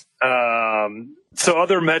office. So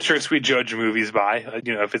other metrics we judge movies by,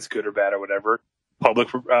 if it's good or bad or whatever. Public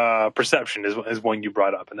perception is one you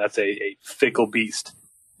brought up, and that's a fickle beast.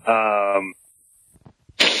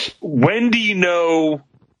 When do you know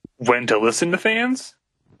when to listen to fans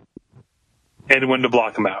and when to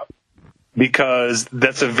block them out? Because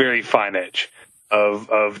that's a very fine edge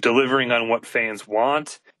of delivering on what fans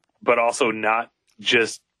want, but also not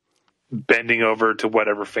just bending over to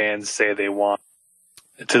whatever fans say they want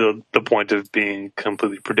to the point of being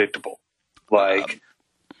completely predictable. Like,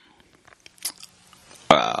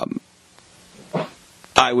 I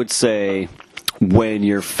would say when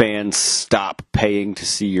your fans stop paying to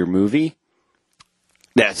see your movie,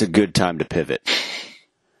 that's a good time to pivot.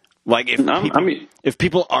 Like, if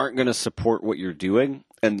people aren't going to support what you're doing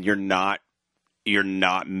and you're not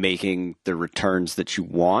making the returns that you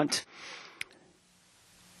want,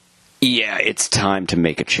 yeah, it's time to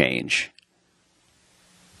make a change.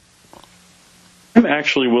 I'm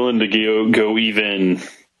actually willing to go even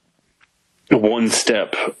one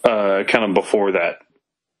step kind of before that.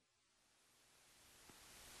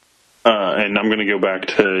 And I'm going to go back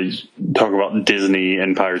to talk about Disney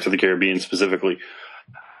and Pirates of the Caribbean specifically.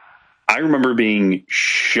 I remember being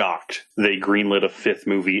shocked they greenlit a 5th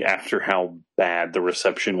movie after how bad the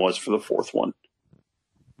reception was for the 4th one.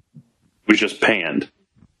 It was just panned.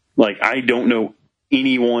 Like, I don't know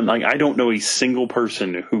anyone, I don't know a single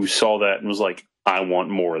person who saw that and was like, I want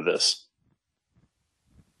more of this.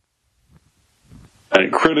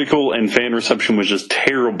 And critical and fan reception was just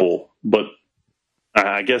terrible, but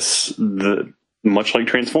I guess much like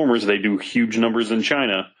Transformers, they do huge numbers in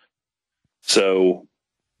China. So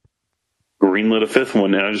greenlit a 5th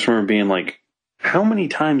one, and I just remember being like, how many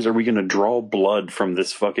times are we going to draw blood from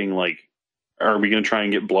this fucking, are we going to try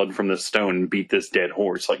and get blood from this stone and beat this dead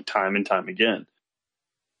horse, time and time again?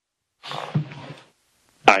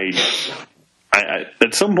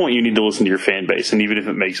 At some point you need to listen to your fan base, and even if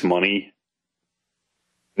it makes money,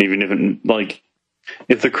 even if it,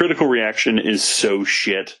 if the critical reaction is so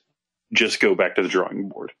shit, just go back to the drawing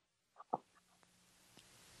board.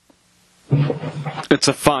 It's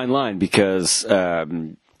a fine line because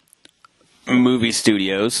movie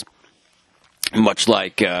studios, much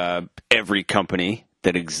like every company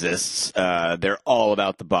that exists, they're all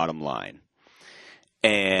about the bottom line.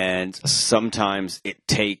 And sometimes it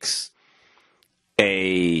takes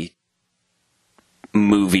a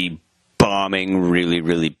movie bombing really,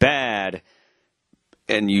 really bad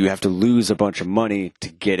and you have to lose a bunch of money to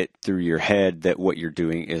get it through your head that what you're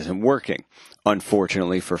doing isn't working.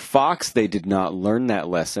 Unfortunately for Fox, they did not learn that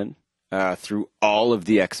lesson through all of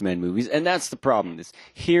the X-Men movies, and that's the problem.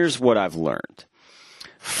 Here's what I've learned.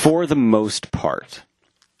 For the most part,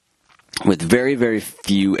 with very, very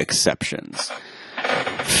few exceptions,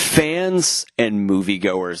 fans and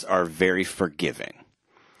moviegoers are very forgiving.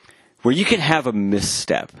 Where you can have a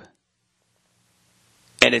misstep,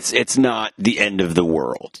 and it's not the end of the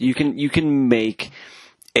world. You can make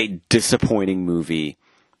a disappointing movie,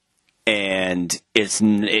 and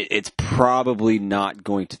it's probably not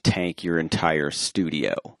going to tank your entire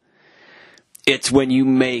studio. It's when you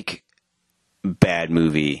make bad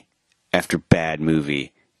movie after bad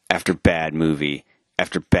movie after bad movie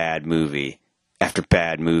after bad movie after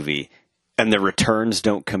bad movie, and the returns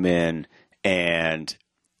don't come in, and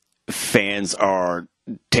fans are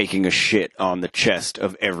taking a shit on the chest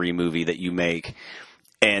of every movie that you make,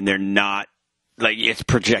 and they're not, like, it's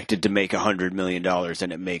projected to make $100 million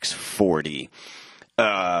and it makes 40,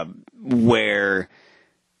 where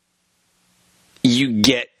you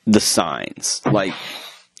get the signs. Like,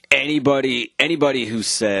 anybody who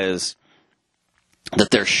says that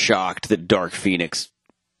they're shocked that Dark Phoenix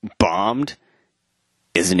bombed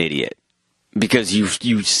is an idiot, because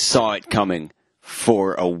you saw it coming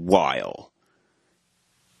for a while.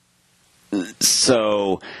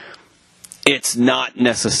 So it's not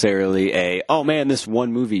necessarily oh man, this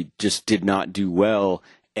one movie just did not do well,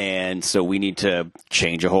 and so we need to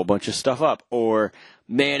change a whole bunch of stuff up. Or,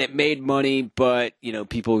 man, it made money, but,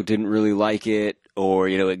 people didn't really like it, or,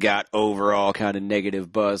 it got overall kind of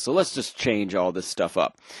negative buzz, so let's just change all this stuff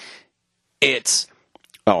up. It's,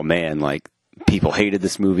 oh man, like, people hated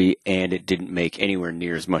this movie, and it didn't make anywhere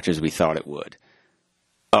near as much as we thought it would.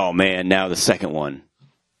 Oh man, now the second one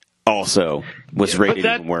also was rated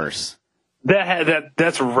even worse.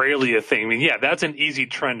 That's rarely a thing. I mean, yeah, that's an easy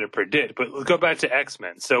trend to predict. But let's go back to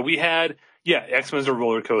X-Men. So we had, X-Men's a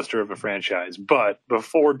roller coaster of a franchise. But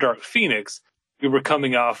before Dark Phoenix, we were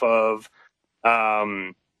coming off of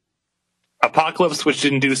Apocalypse, which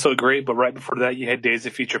didn't do so great. But right before that, you had Days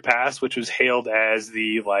of Future Past, which was hailed as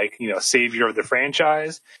the savior of the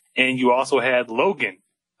franchise. And you also had Logan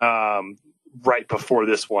right before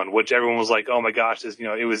this one, which everyone was like, oh my gosh, this,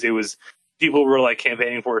 it was people were like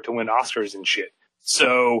campaigning for it to win Oscars and shit.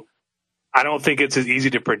 So I don't think it's as easy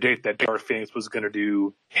to predict that Dark Phoenix was going to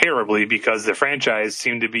do terribly, because the franchise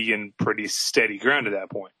seemed to be in pretty steady ground at that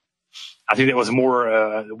point. I think that was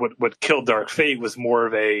more what killed Dark Fate was more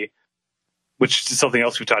of which is something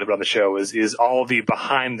else we talked about on the show, is all the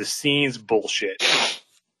behind the scenes bullshit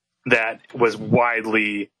that was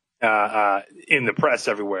widely in the press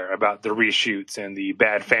everywhere about the reshoots and the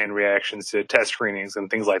bad fan reactions to test screenings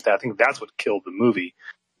and things like that. I think that's what killed the movie.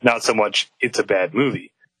 Not so much it's a bad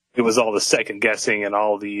movie. It was all the second guessing and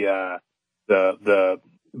all the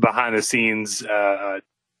behind the scenes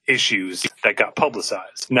issues that got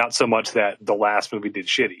publicized. Not so much that the last movie did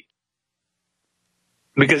shitty.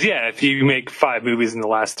 Because if you make 5 movies and the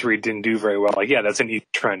last 3 didn't do very well, that's an easy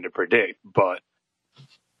trend to predict.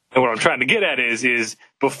 And what I'm trying to get at is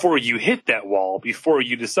before you hit that wall, before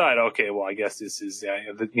you decide, okay, well, I guess this is,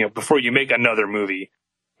 before you make another movie,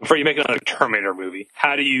 before you make another Terminator movie,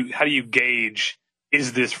 how do you gauge,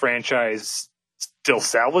 is this franchise still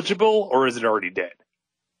salvageable, or is it already dead?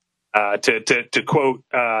 To quote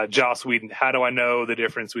Joss Whedon, how do I know the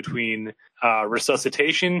difference between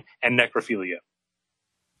resuscitation and necrophilia?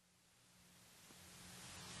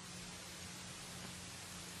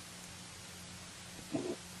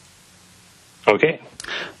 Okay.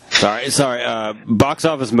 Sorry. Box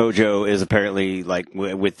Office Mojo is apparently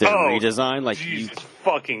with their redesign. Jesus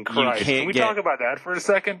fucking Christ! Can we talk about that for a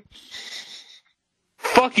second?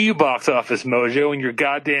 Fuck you, Box Office Mojo, and your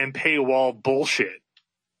goddamn paywall bullshit.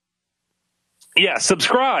 Yeah,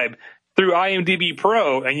 subscribe through IMDb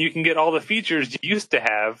Pro, and you can get all the features you used to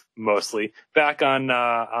have mostly back on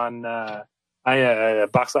Box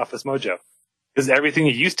Office Mojo, because everything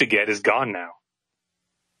you used to get is gone now,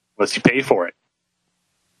 unless you pay for it.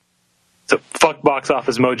 So fuck Box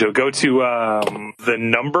Office Mojo. Go to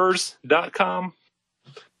thenumbers.com.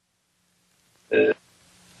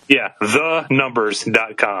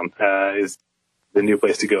 Thenumbers.com is the new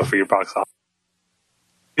place to go for your box office.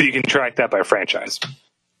 You can track that by franchise.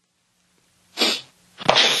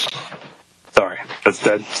 Sorry,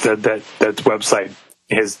 that website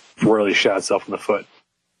has really shot itself in the foot.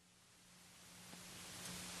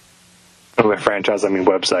 Oh, by franchise, I mean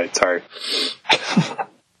website. Sorry.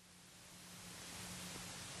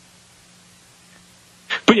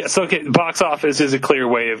 But yes, okay, box office is a clear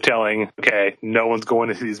way of telling, okay, no one's going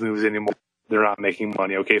to see these movies anymore. they're not making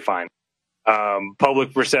money. Okay, fine.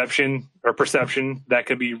 Public perception, that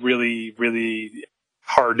could be really, really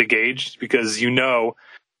hard to gauge because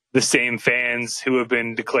the same fans who have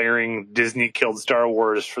been declaring Disney killed Star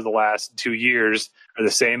Wars for the last 2 years are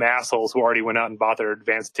the same assholes who already went out and bought their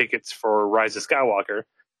advance tickets for Rise of Skywalker,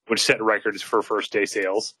 which set records for first day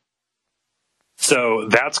sales. So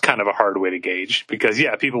that's kind of a hard way to gauge because,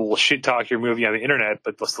 yeah, people will shit talk your movie on the internet,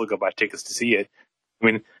 but they'll still go buy tickets to see it. I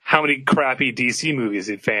mean, how many crappy DC movies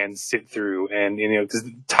did fans sit through? And,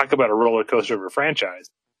 talk about a roller coaster of a franchise.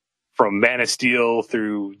 From Man of Steel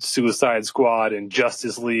through Suicide Squad and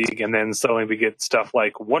Justice League, and then suddenly we get stuff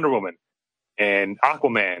like Wonder Woman and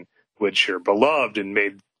Aquaman, which are beloved and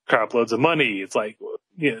made crap loads of money. It's like,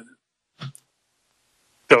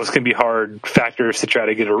 those can be hard factors to try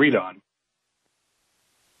to get a read on.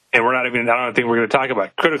 And I don't think we're going to talk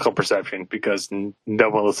about critical perception because no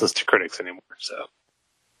one listens to critics anymore. So I'm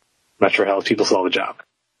not sure how people saw the job.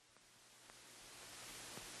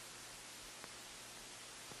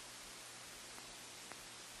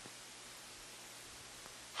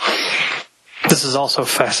 This is also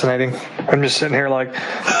fascinating. I'm just sitting here like,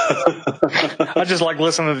 I just like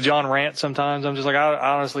listening to John rant sometimes. I'm just like,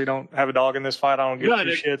 I honestly don't have a dog in this fight. I don't give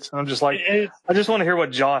two shits. I'm just like, I just want to hear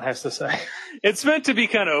what John has to say. It's meant to be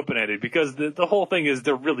kind of open-ended because the whole thing is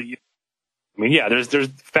there's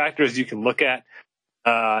factors you can look at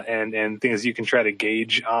and things you can try to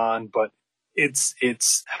gauge on, but it's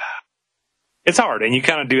hard, and you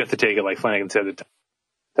kind of do have to take it like Flanagan said at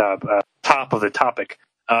the top of the topic.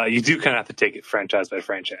 You do kind of have to take it franchise by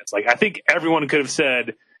franchise. Like I think everyone could have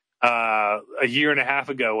said a year and a half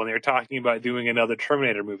ago when they were talking about doing another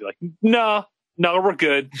Terminator movie, like, no, we're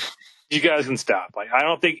good. You guys can stop. Like I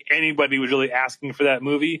don't think anybody was really asking for that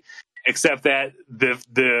movie, except that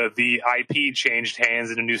the IP changed hands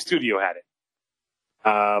and a new studio had it.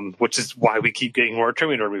 Which is why we keep getting more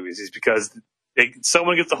Terminator movies, is because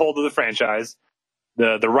someone gets a hold of the franchise,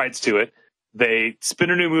 the rights to it, they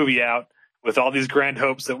spin a new movie out with all these grand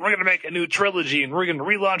hopes that we're going to make a new trilogy and we're going to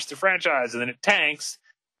relaunch the franchise, and then it tanks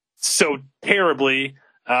so terribly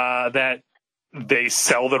that they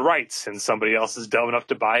sell the rights and somebody else is dumb enough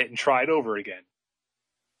to buy it and try it over again.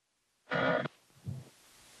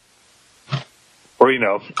 Or,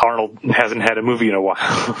 Arnold hasn't had a movie in a while.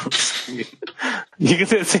 You can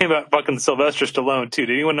say the same about fucking Sylvester Stallone, too.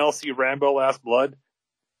 Did anyone else see Rambo Last Blood?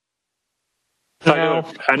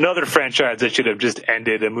 No. Another franchise that should have just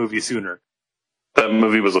ended a movie sooner. That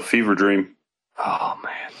movie was a fever dream. Oh,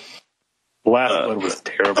 man. Last Blood was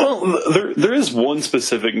terrible. Well, there is one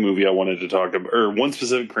specific movie I wanted to talk about, or one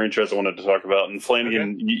specific franchise I wanted to talk about, and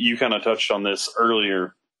Flanagan, you kind of touched on this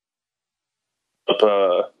earlier.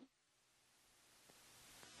 Who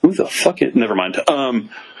the fuck it? Never mind.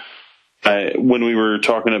 When we were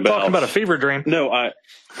talking about a fever dream. No,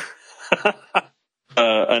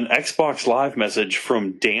 an Xbox Live message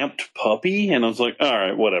from Damped Puppy, and I was like, all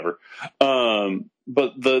right, whatever.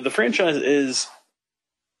 But the franchise is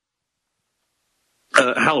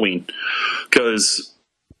Halloween, because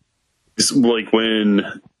it's like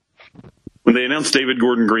when they announced David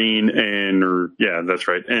Gordon Green that's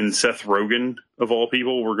right, and Seth Rogen of all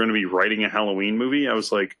people were going to be writing a Halloween movie, I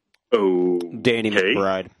was like, oh, Danny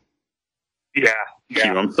McBride. Yeah.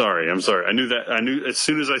 I'm sorry. I knew as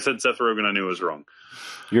soon as I said Seth Rogen, I knew it was wrong.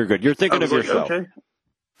 You're good. You're thinking of yourself. Okay.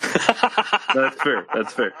 That's fair.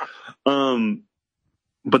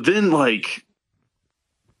 But then,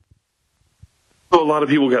 a lot of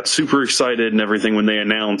people got super excited and everything when they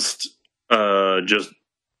announced just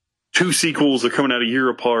 2 sequels are coming out a year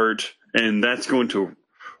apart, and that's going to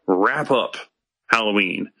wrap up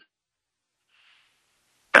Halloween.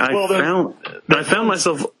 I found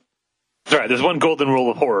myself. That's right. There's one golden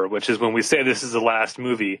rule of horror, which is when we say this is the last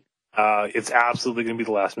movie, it's absolutely going to be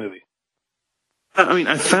the last movie. I mean,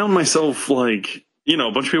 I found myself a bunch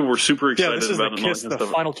of people were super excited this is about the Kiss, the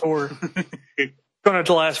final tour. Going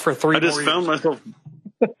to last for 3 more years.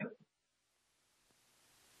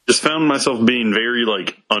 Just found myself being very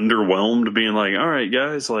underwhelmed, being like, all right,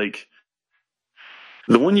 guys,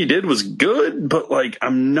 the one you did was good, but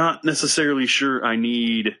I'm not necessarily sure I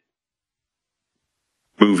need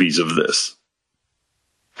movies of this.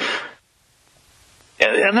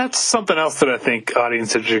 And that's something else that I think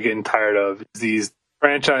audiences are getting tired of, is these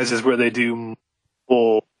franchises where they do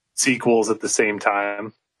multiple sequels at the same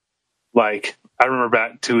time. I remember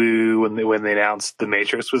back to when they announced The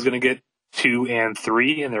Matrix was going to get 2 and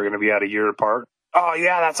 3, and they're going to be out a year apart. Oh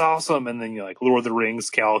yeah, that's awesome. And then Lord of the Rings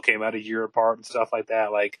came out a year apart and stuff like that.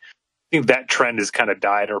 I think that trend has kind of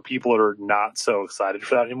died, or people are not so excited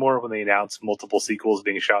for that anymore when they announce multiple sequels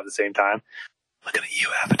being shot at the same time. Looking at you,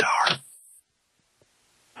 Avatar.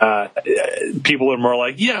 people are more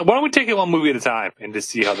like, yeah, why don't we take it one movie at a time and just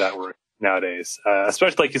see how that works nowadays?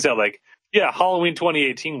 Especially like you said, like, yeah, Halloween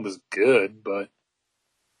 2018 was good, but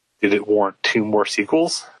did it warrant 2 more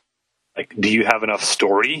sequels? Like, do you have enough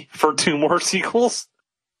story for 2 more sequels?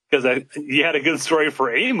 Because you had a good story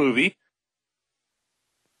for a movie.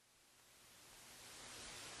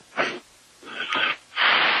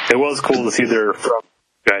 It was cool to see their. Go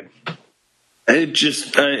ahead.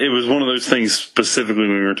 It was one of those things specifically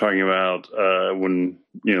when we were talking about when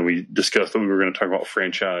we discussed that we were going to talk about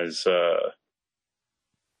franchise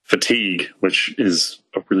fatigue, which is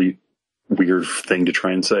a really weird thing to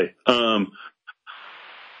try and say. I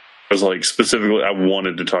was like, specifically, I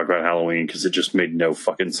wanted to talk about Halloween because it just made no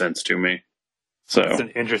fucking sense to me. So it's an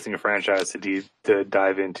interesting franchise to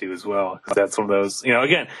dive into as well. Because that's one of those,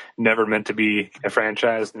 again, never meant to be a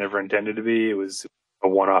franchise, never intended to be. It was a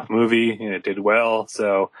one-off movie, and it did well.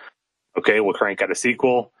 So, okay, we'll crank out a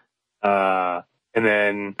sequel. And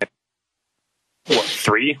then,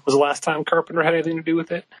 3 was the last time Carpenter had anything to do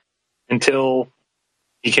with it? Until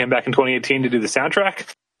he came back in 2018 to do the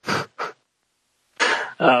soundtrack?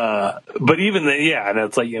 But even then, yeah, and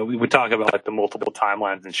it's like, we would talk about like the multiple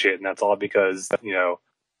timelines and shit, and that's all because,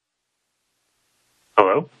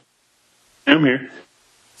 hello? I'm here.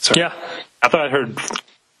 Sorry. Yeah. I thought I heard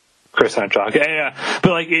Chris on talk. Yeah.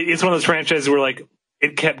 But like, it's one of those franchises where like,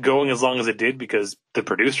 it kept going as long as it did because the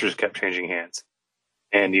producers kept changing hands.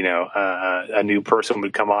 And, a new person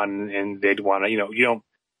would come on and they'd want to, you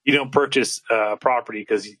don't purchase a property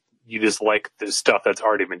because you just like the stuff that's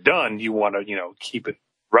already been done. You want to, keep it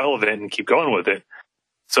relevant and keep going with it.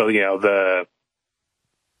 So, the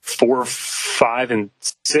 4, 5, and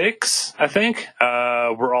 6, I think,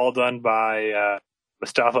 were all done by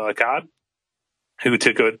Mustafa Akkad, who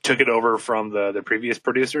took it over from the previous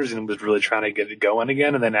producers and was really trying to get it going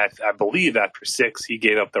again. And then I believe after 6, he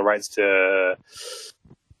gave up the rights to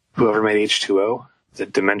whoever made H2O. Is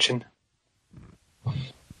it Dimension?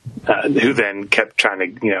 Who then kept trying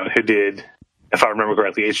to, who did, if I remember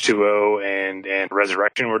correctly, H2O and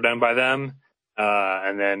Resurrection were done by them.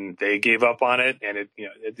 And then they gave up on it. And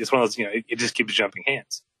it's one of those, it just keeps jumping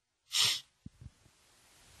hands.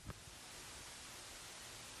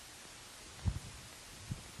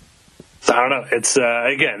 So I don't know. It's,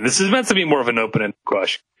 again, this is meant to be more of an open-ended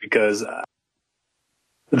question because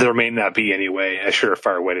there may not be any way, a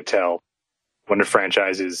surefire way to tell when a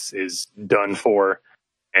franchise is done for.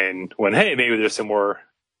 And when, hey, maybe there's some more,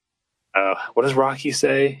 what does Rocky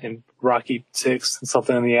say in Rocky 6?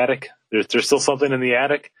 Something in the attic? There's still something in the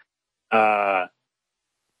attic. I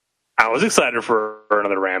was excited for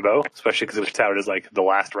another Rambo, especially because it was touted as like the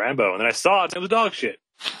last Rambo. And then I saw it, and it was dog shit.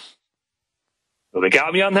 So they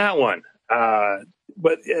got me on that one.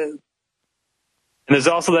 But and there's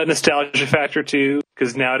also that nostalgia factor too,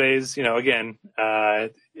 because nowadays, again,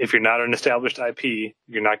 if you're not an established IP,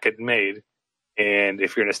 you're not getting made. And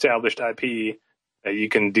if you're an established IP, you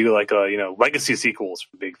can do like legacy sequels,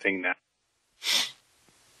 a big thing now.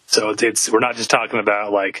 So we're not just talking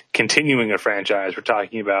about like continuing a franchise. We're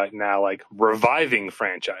talking about now like reviving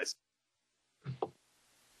franchise.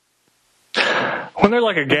 When they're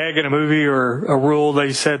like a gag in a movie or a rule,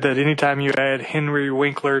 they said that anytime you add Henry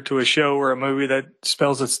Winkler to a show or a movie, that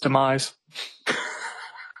spells its demise.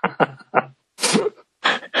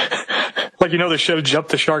 Like, the show Jump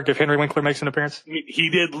the Shark if Henry Winkler makes an appearance? He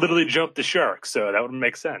did literally jump the shark, so that would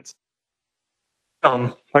make sense.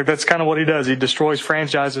 Like, that's kind of what he does. He destroys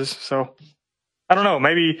franchises, so I don't know.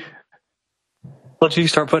 Maybe let you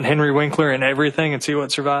start putting Henry Winkler in everything and see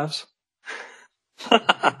what survives.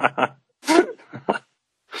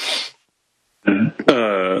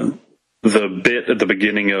 The bit at the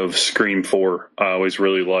beginning of Scream 4 I always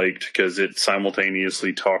really liked because it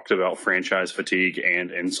simultaneously talked about franchise fatigue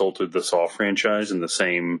and insulted the Saw franchise in the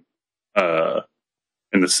same like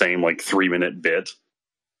 3-minute bit.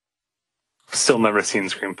 Still never seen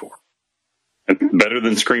Scream 4. Better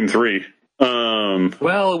than Scream 3.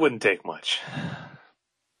 Well, it wouldn't take much.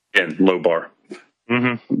 And low bar.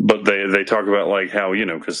 Mm-hmm. But they talk about like how,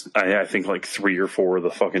 because I think like 3 or 4 of the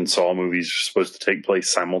fucking Saw movies are supposed to take place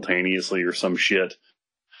simultaneously or some shit.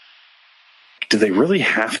 Do they really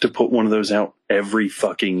have to put one of those out every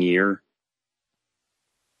fucking year?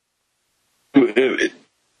 It's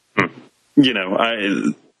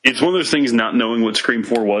one of those things, not knowing what Scream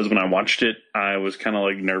 4 was when I watched it. I was kind of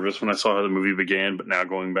like nervous when I saw how the movie began, but now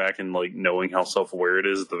going back and like knowing how self-aware it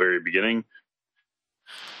is at the very beginning.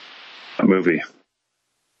 That movie.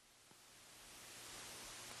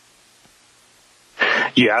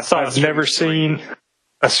 Yeah, I've never seen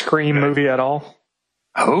a Scream movie at all.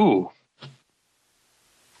 Oh.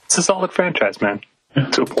 It's a solid franchise, man.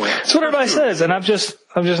 To a point. That's what everybody says, and I've just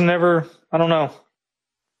never. I don't know.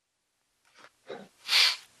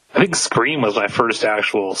 I think Scream was my first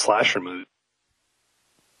actual slasher movie.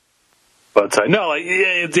 But no, like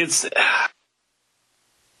it's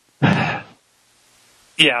yeah,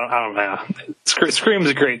 I don't know. Scream's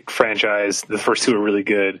a great franchise. The first two are really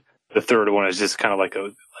good. The third one is just kind of like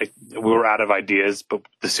we were out of ideas, but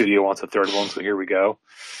the studio wants a third one, so here we go.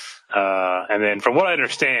 And then from what I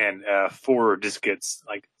understand, 4 just gets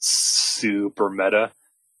like super meta,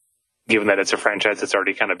 given that it's a franchise that's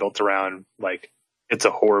already kind of built around like it's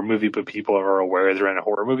a horror movie, but people are aware they're in a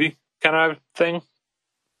horror movie kind of thing.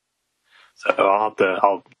 So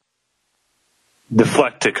I'll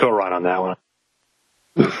deflect to Koron on that one.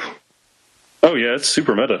 Oh yeah, it's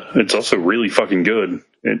super meta. It's also really fucking good.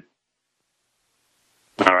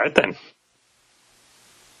 All right then.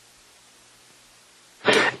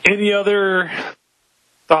 Any other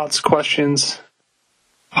thoughts, questions,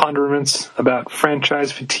 ponderments about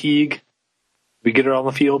franchise fatigue? We get it on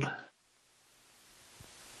the field?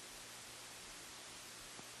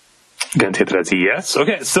 Gonna take that as a yes.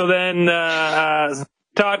 Okay, so then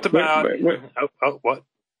talked about. Wait. Oh, what?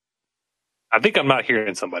 I think I'm not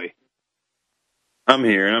hearing somebody. I'm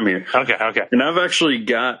here. Okay. And I've actually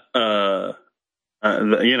got, I've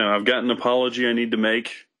got an apology I need to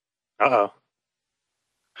make. Uh-oh.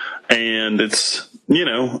 And it's,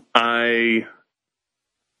 I've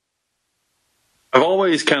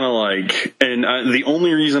always kind of like, and the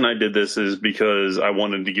only reason I did this is because I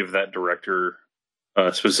wanted to give that director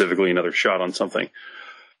specifically another shot on something.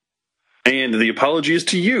 And the apology is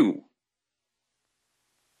to you.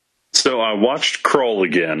 So I watched Crawl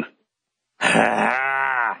again. And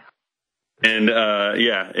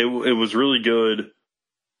it was really good.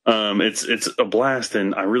 It's a blast,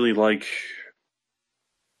 and I really like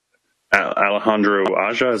Alejandro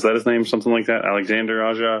Aja. Is that his name? Something like that. Alexander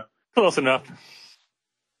Aja. Close enough.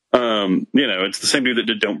 It's the same dude that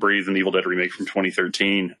did Don't Breathe, an Evil Dead remake from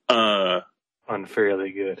 2013.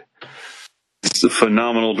 Unfairly good. It's a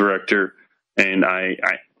phenomenal director, and I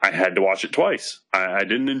had to watch it twice. I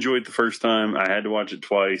didn't enjoy it the first time. I had to watch it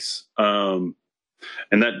twice. And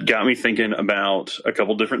that got me thinking about a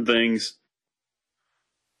couple different things.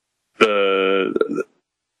 The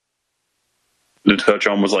touch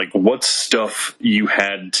on was like, what stuff you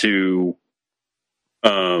had to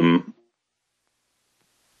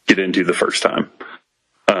get into the first time.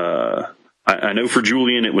 I know for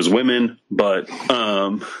Julian it was women, but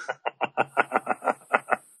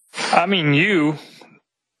I mean you.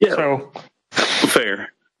 Yeah. So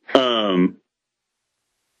fair.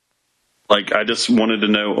 I just wanted to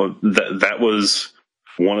know that was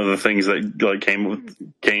one of the things that came.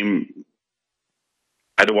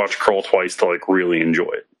 I had to watch Crawl twice to really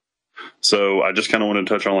enjoy it. So I just kind of want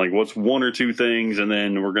to touch on what's one or two things, and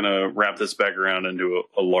then we're gonna wrap this back around into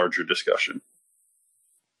a larger discussion.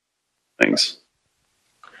 Thanks.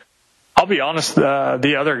 I'll be honest.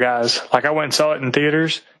 The other guys, I went and saw it in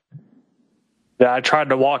theaters. Yeah, I tried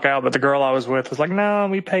to walk out, but the girl I was with was like, "No,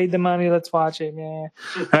 we paid the money. Let's watch it." Yeah,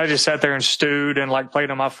 and I just sat there and stewed and played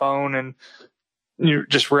on my phone, and you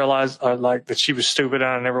just realized that she was stupid, and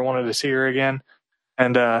I never wanted to see her again.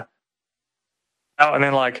 And and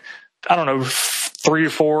then I don't know, 3 or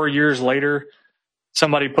 4 years later,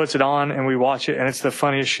 somebody puts it on and we watch it, and it's the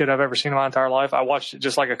funniest shit I've ever seen in my entire life. I watched it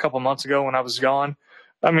just a couple months ago when I was gone.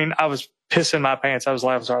 I mean, I was pissing my pants. I was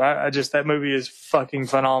laughing so hard. That movie is fucking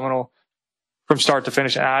phenomenal from start to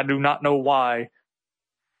finish. And I do not know why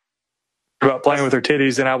about playing with her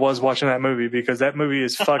titties than I was watching that movie, because that movie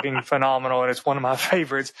is fucking phenomenal, and it's one of my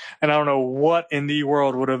favorites. And I don't know what in the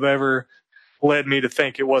world would have ever led me to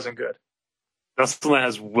think it wasn't good. That's the one that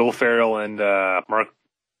has Will Ferrell and Mark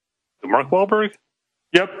Wahlberg?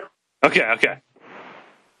 Yep. Okay.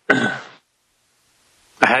 I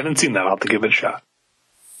haven't seen that. I'll have to give it a shot.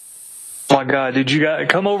 Oh my God, did you guys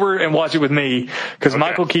come over and watch it with me? Because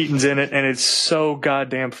Michael Keaton's in it, and it's so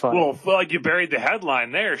goddamn funny. Well, you buried the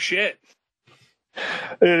headline there. Shit.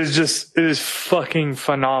 It is fucking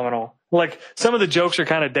phenomenal. Some of the jokes are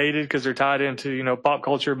kind of dated because they're tied into, pop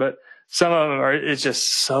culture, but some of them it's just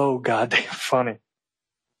so goddamn funny.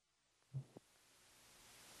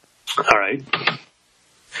 All right.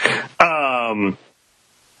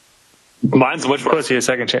 Mine's much more. Pussy a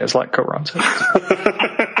second chance, like Koron said.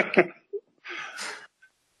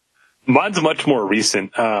 Mine's much more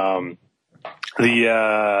recent. The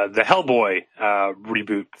Hellboy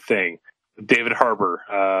reboot thing. David Harbour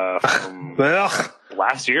from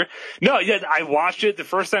last year. No, yeah, I watched it the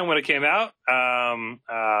first time when it came out. By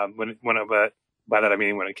that I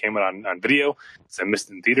mean when it came out on video, so I missed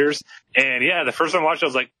it in theaters. And yeah, the first time I watched it, I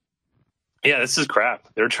was like, Yeah, this is crap.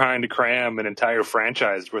 They're trying to cram an entire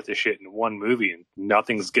franchise worth of shit in one movie, and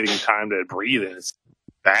nothing's getting time to breathe, and it's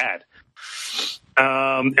bad.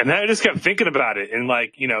 And then I just kept thinking about it, and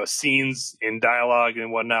like, you know, scenes in dialogue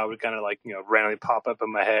and whatnot would kind of like, you know, randomly pop up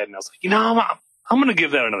in my head, and I was like, you know, I'm going to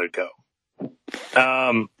give that another go.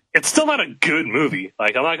 It's still not a good movie.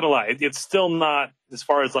 Like, I'm not going to lie. It's still not, as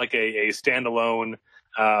far as like a standalone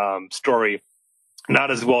story,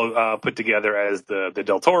 not as well put together as the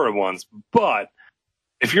Del Toro ones. But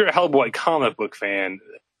if you're a Hellboy comic book fan,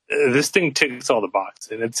 this thing ticks all the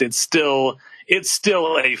boxes, and it's still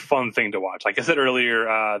a fun thing to watch. Like I said earlier,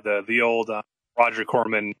 the old Roger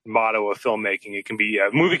Corman motto of filmmaking: it can be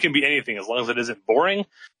a movie can be anything as long as it isn't boring.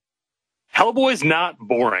 Hellboy's not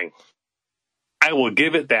boring. I will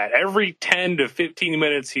give it that. Every 10 to 15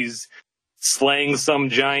 minutes, he's slaying some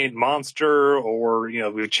giant monster, or, you know,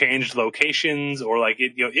 we've changed locations, or like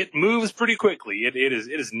it, you know, it moves pretty quickly. It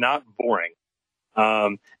is not boring.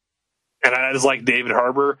 And I just like David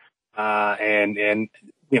Harbour. And you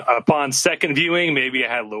know, upon second viewing, maybe I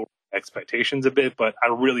had lower expectations a bit, but I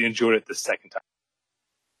really enjoyed it the second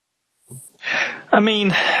time. I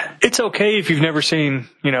mean, it's okay if you've never seen,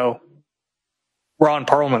 you know, Ron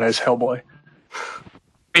Perlman as Hellboy.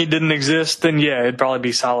 If it didn't exist, then yeah, it'd probably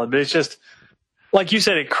be solid. But it's just, like you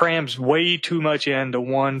said, it crams way too much into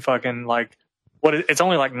one fucking, like, it's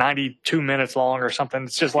only like 92 minutes long or something.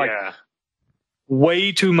 It's just like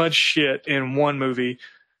way too much shit in one movie.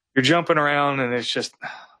 You're jumping around, and it's just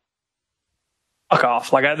fuck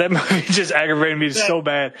off. Like, that movie just aggravated me so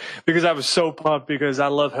bad because I was so pumped because I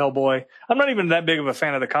love Hellboy. I'm not even that big of a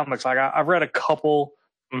fan of the comics. Like, I've read a couple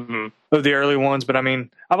of the early ones, but I mean,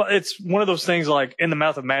 it's one of those things like In the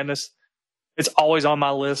Mouth of Madness. It's always on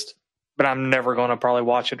my list, but I'm never going to probably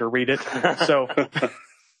watch it or read it. So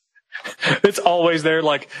it's always there.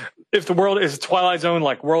 Like, if the world is Twilight Zone,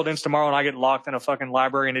 like world ends tomorrow, and I get locked in a fucking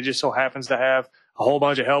library, and it just so happens to have a whole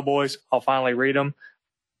bunch of Hellboys, I'll finally read them.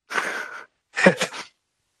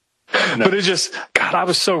 But it just, God, I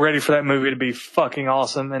was so ready for that movie to be fucking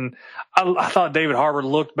awesome. And I thought David Harbour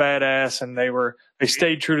looked badass, and they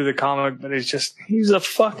stayed true to the comic, but it's just, he's a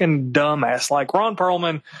fucking dumbass. Like, Ron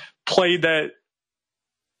Perlman played that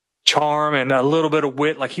charm and a little bit of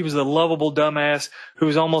wit. Like, he was the lovable dumbass who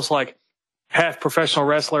was almost like half professional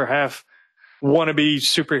wrestler, half wannabe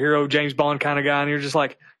superhero James Bond kind of guy. And you're just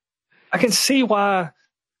like, I can see why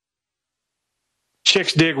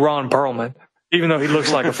chicks dig Ron Perlman, even though he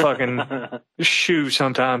looks like a fucking shoe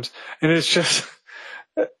sometimes. And it's just,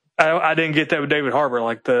 I didn't get that with David Harbour.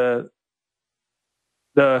 Like the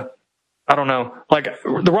I don't know, like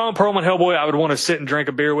the Ron Perlman Hellboy, I would want to sit and drink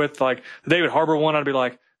a beer with. Like the David Harbour one, I'd be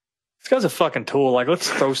like, this guy's a fucking tool. Like, let's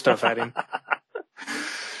throw stuff at him.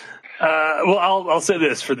 Well, I'll say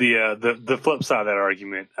this for the flip side of that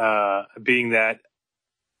argument, being that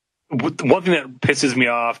one thing that pisses me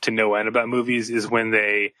off to no end about movies is when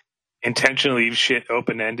they intentionally leave shit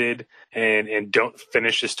open-ended and don't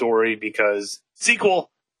finish the story because sequel.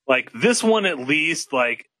 Like this one, at least,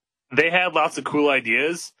 like they had lots of cool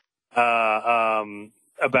ideas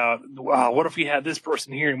about, wow, what if we had this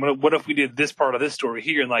person here, and what if we did this part of this story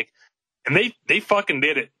here, and they fucking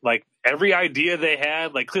did it. Like every idea they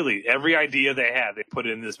had, like clearly every idea they had, they put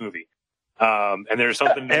it in this movie. And there's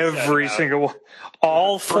something every single one,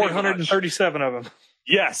 all 437 of them.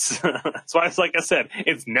 Yes. That's why it's like I said,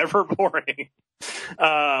 it's never boring.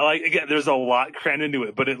 Like again, there's a lot crammed into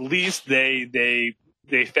it, but at least they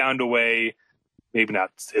found a way, maybe not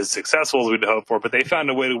as successful as we'd hope for, but they found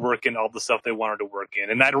a way to work in all the stuff they wanted to work in.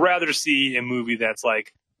 And I'd rather see a movie that's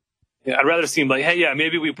like, I'd rather seem like, hey, yeah,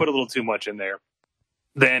 maybe we put a little too much in there,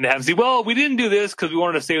 than have see, well, we didn't do this because we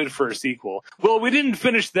wanted to save it for a sequel. Well, we didn't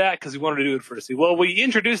finish that because we wanted to do it for a sequel. Well, we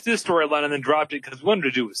introduced this storyline and then dropped it because we wanted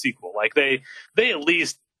to do a sequel. Like they at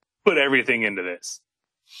least put everything into this.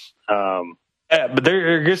 Yeah, but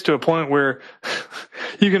there it gets to a point where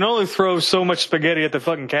you can only throw so much spaghetti at the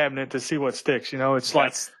fucking cabinet to see what sticks. You know, it's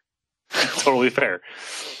like totally fair.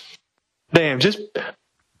 Damn, just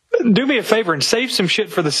do me a favor and save some shit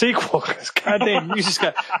for the sequel. Goddamn,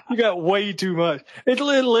 you got way too much. It's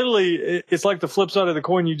literally, it's like the flip side of the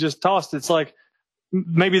coin you just tossed. It's like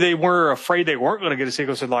maybe they were afraid they weren't going to get a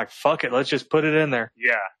sequel, so they're like, fuck it, let's just put it in there.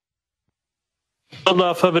 Yeah.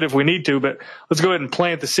 Enough of it if we need to, but let's go ahead and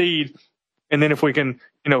plant the seed, and then if we can,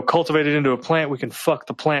 cultivate it into a plant, we can fuck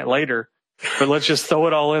the plant later. But let's just throw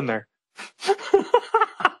it all in there.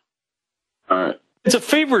 All right. It's a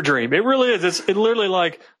fever dream. It really is. It's literally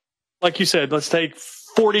like you said, let's take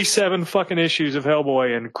 47 fucking issues of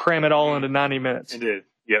Hellboy and cram it all into 90 minutes. It did.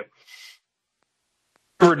 Yep.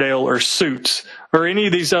 Riverdale or Suits or any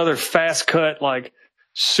of these other fast cut, like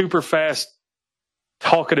super fast,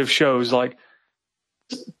 talkative shows. Like,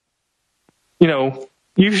 you know,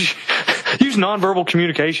 use nonverbal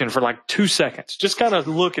communication for like 2 seconds. Just kind of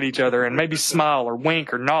look at each other and maybe smile or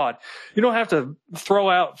wink or nod. You don't have to throw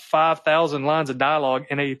out 5,000 lines of dialogue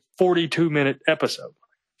in a 42-minute episode.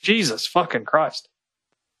 Jesus fucking Christ.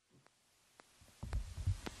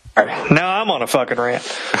 All right, now I'm on a fucking rant.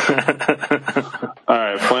 All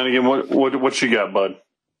right, Flanagan, what you got, bud?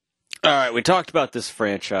 All right, we talked about this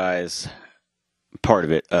franchise, part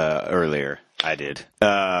of it, earlier. I did.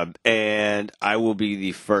 And I will be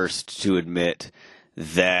the first to admit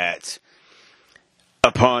that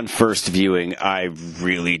upon first viewing, I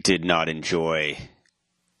really did not enjoy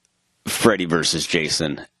Freddy vs.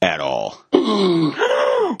 Jason at all.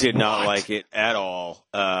 Did not like it at all.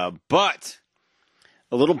 But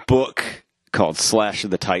a little book called Slash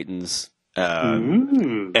of the Titans,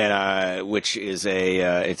 and which is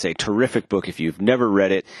it's a terrific book. If you've never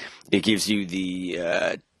read it, it gives you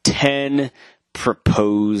the 10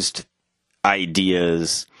 proposed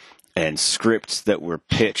ideas and scripts that were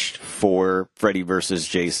pitched for Freddy vs.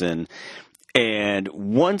 Jason. And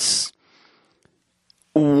once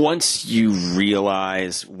you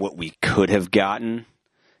realize what we could have gotten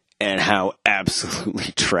and how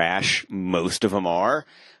absolutely trash most of them are,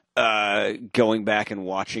 going back and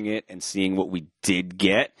watching it and seeing what we did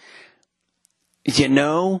get, you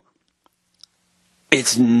know,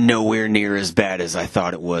 it's nowhere near as bad as I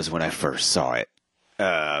thought it was when I first saw it.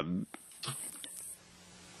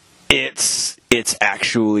 It's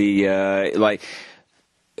actually like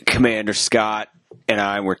Commander Scott and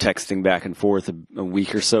I were texting back and forth a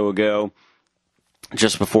week or so ago,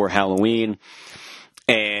 just before Halloween,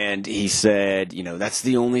 and he said, you know, that's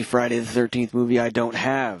the only Friday the 13th movie I don't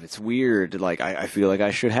have. It's weird. Like, I feel like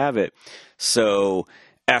I should have it. So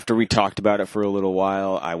after we talked about it for a little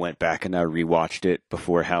while, I went back and I rewatched it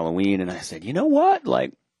before Halloween, and I said, you know what?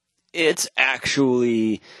 Like, it's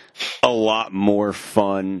actually a lot more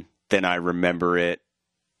fun than I remember it.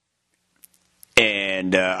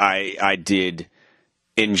 And I did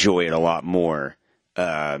enjoy it a lot more.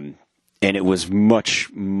 And it was much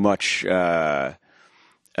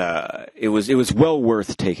it was well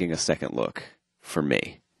worth taking a second look for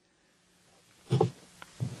me.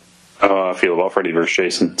 I feel about Freddy vs.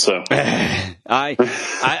 Jason. So I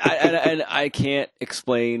can't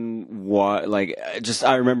explain why. Like,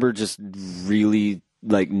 I remember just really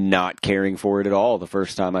like not caring for it at all the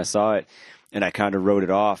first time I saw it, and I kind of wrote it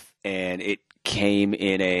off. And it came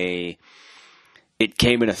in a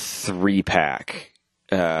 3-pack,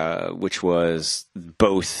 which was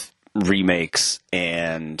both remakes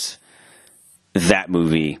and that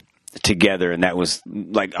movie together, and that was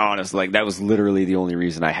like honest, like that was literally the only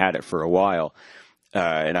reason I had it for a while,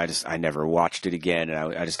 and I never watched it again,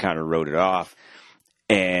 and I just kind of wrote it off.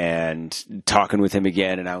 And talking with him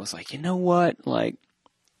again, and I was like, you know what, like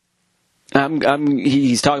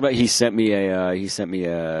he's talking about, he sent me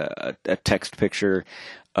a text picture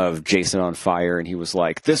of Jason on Fire, and he was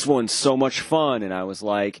like, this one's so much fun, and I was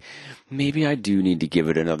like, maybe I do need to give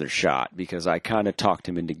it another shot, because I kind of talked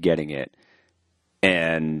him into getting it,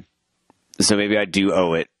 and so maybe I do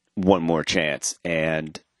owe it one more chance,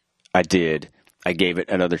 and I did. I gave it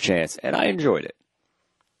another chance, and I enjoyed it.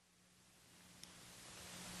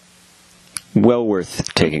 Well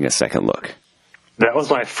worth taking a second look. That was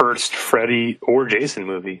my first Freddy or Jason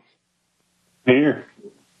movie. Here.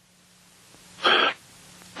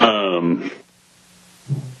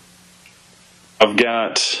 I've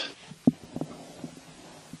got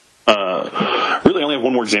really only have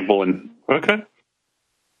one more example, and okay,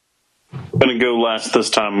 I'm going to go last this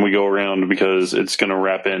time we go around, because it's going to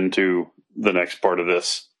wrap into the next part of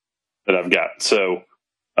this that I've got. So,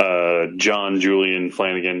 John, Julian,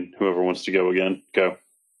 Flanagan, whoever wants to go again, go.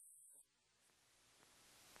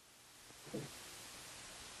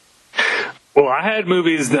 Well, I had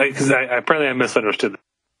movies that, because apparently I misunderstood.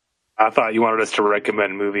 I thought you wanted us to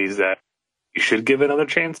recommend movies that you should give another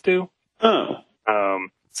chance to. Oh.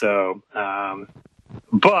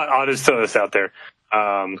 But I'll just throw this out there,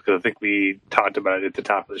 because I think we talked about it at the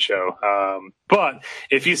top of the show. But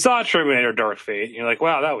if you saw Terminator Dark Fate, and you're like,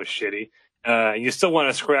 wow, that was shitty, you still want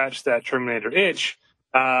to scratch that Terminator itch,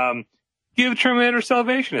 give Terminator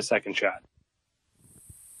Salvation a second shot.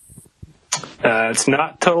 It's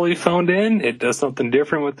not totally phoned in. It does something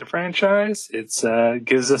different with the franchise. It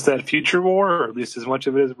gives us that future war, or at least as much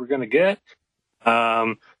of it as we're going to get.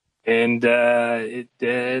 If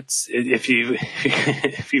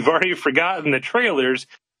you've already forgotten the trailers,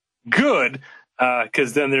 good,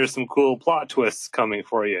 because then there's some cool plot twists coming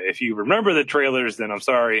for you. If you remember the trailers, then I'm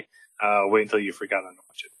sorry. Wait until you've forgotten to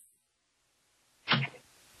watch it.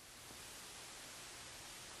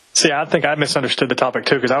 See, I think I misunderstood the topic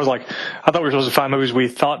too, because I thought we were supposed to find movies we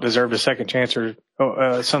thought deserved a second chance or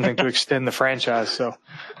something to extend the franchise. So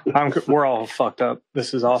we're all fucked up.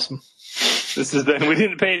 This is awesome. We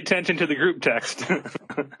didn't pay attention to the group text.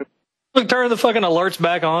 Look, turn the fucking alerts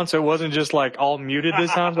back on, so it wasn't just like all muted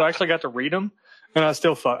this time. So I actually got to read them, and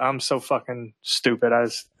I'm so fucking stupid. I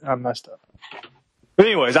messed up. But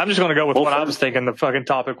anyways, I'm just going to go with what I was thinking the fucking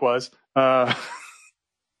topic was.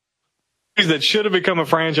 That should have become a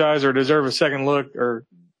franchise or deserve a second look, or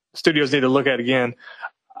studios need to look at again.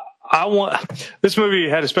 This movie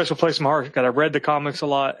had a special place in my heart because I read the comics a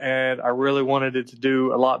lot and I really wanted it to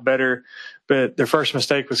do a lot better. But their first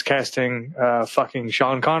mistake was casting fucking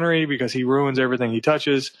Sean Connery because he ruins everything he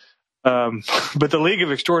touches. But the League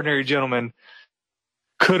of Extraordinary Gentlemen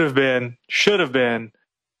should have been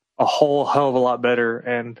a whole hell of a lot better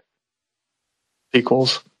and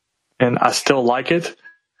sequels. And I still like it.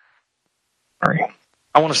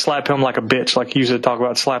 I want to slap him like a bitch, like you used to talk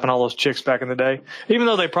about slapping all those chicks back in the day. Even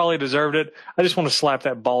though they probably deserved it, I just want to slap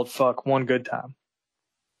that bald fuck one good time.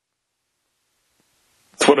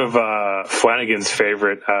 It's one of Flanagan's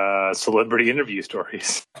favorite celebrity interview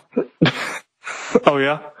stories. Oh,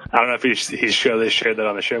 yeah? I don't know if he's shared that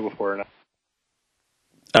on the show before or not.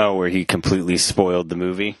 Oh, where he completely spoiled the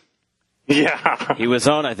movie? Yeah. He was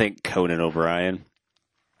on, I think, Conan O'Brien.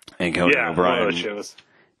 And Conan O'Brien. One of those shows.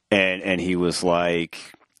 And he was like,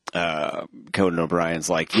 Conan O'Brien's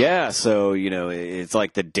like, yeah, so, it's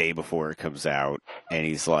like the day before it comes out. And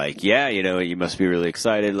he's like, yeah, you must be really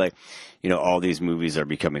excited. Like, all these movies are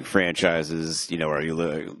becoming franchises. Are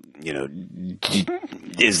you,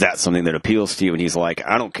 is that something that appeals to you? And he's like,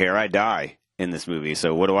 I don't care. I die in this movie.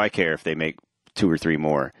 So what do I care if they make 2 or 3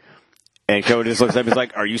 more? And Conan just looks up. He's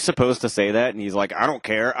like, are you supposed to say that? And he's like, I don't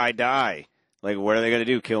care. I die. Like, what are they going to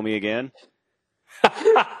do? Kill me again?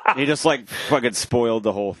 He just fucking spoiled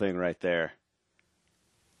the whole thing right there.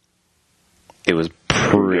 It was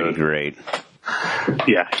pretty great.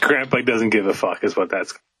 Yeah, Grandpa doesn't give a fuck is what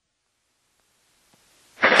that's.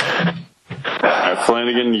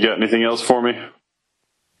 Flanagan, you got anything else for me?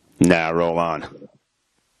 Nah, roll on.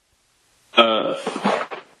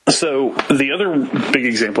 So the other big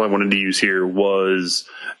example I wanted to use here was,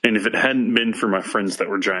 and if it hadn't been for my friends that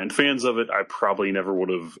were giant fans of it, I probably never would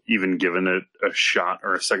have even given it a shot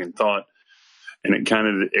or a second thought. And it kind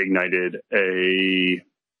of ignited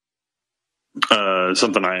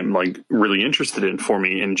something I am really interested in for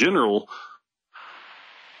me in general.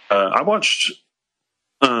 I watched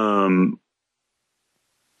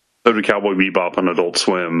So did Cowboy Bebop on Adult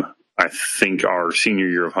Swim, I think our senior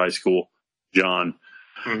year of high school, John.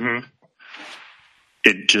 Mm-hmm.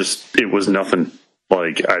 It was nothing.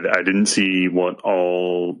 I didn't see what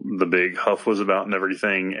all the big huff was about and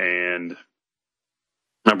everything. And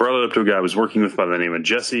I brought it up to a guy I was working with by the name of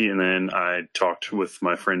Jesse. And then I talked with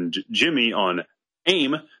my friend Jimmy on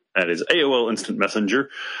AIM, that is AOL Instant Messenger,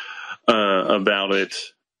 about it.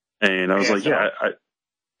 And I was like, yeah,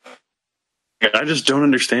 I just don't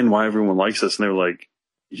understand why everyone likes this. And they were like,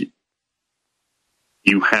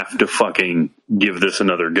 you have to fucking give this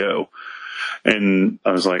another go. And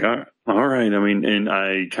I was like, all right. I mean, and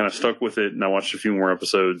I kind of stuck with it and I watched a few more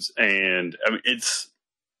episodes and I mean, it's,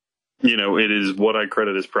 it is what I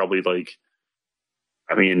credit as probably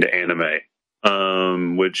into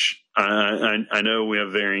anime, which I know we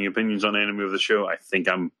have varying opinions on anime of the show. I think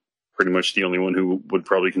I'm pretty much the only one who would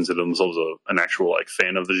probably consider themselves an actual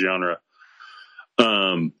fan of the genre.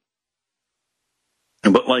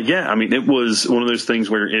 But yeah, I mean, it was one of those things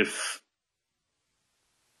where if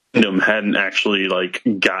hadn't actually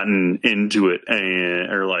gotten into it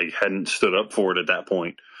or hadn't stood up for it at that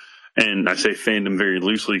point, and I say fandom very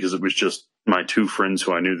loosely because it was just my two friends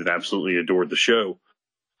who I knew that absolutely adored the show.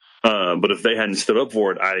 But if they hadn't stood up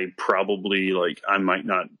for it, I probably I might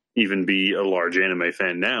not even be a large anime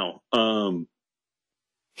fan now. Out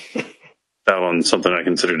on something I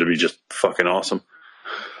consider to be just fucking awesome.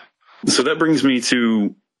 So that brings me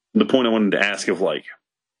to the point I wanted to ask of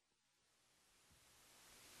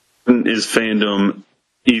is fandom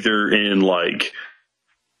either in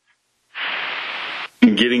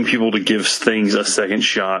getting people to give things a second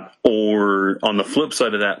shot, or on the flip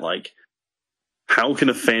side of that, how can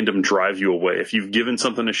a fandom drive you away? If you've given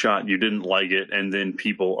something a shot, you didn't like it, and then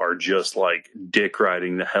people are just dick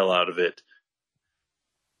riding the hell out of it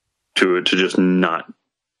to just not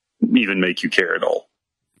even make you care at all.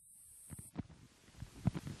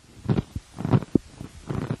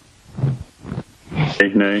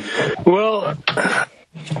 Nay. Well,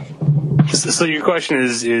 so your question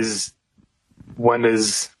is when can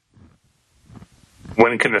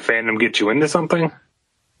a fandom get you into something?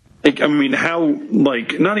 Like, I mean, how,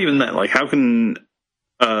 like, not even that, like, how can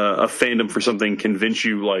a fandom for something convince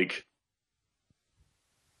you, like,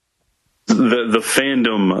 the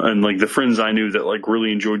fandom and, like, the friends I knew that, like,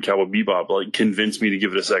 really enjoyed Cowboy Bebop, like, convinced me to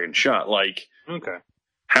give it a second shot? Like, okay,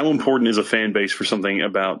 how important is a fan base for something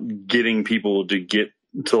about getting people to get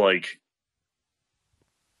to, like,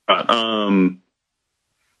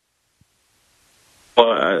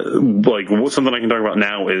 something I can talk about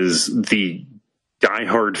now is the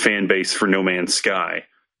diehard fan base for No Man's Sky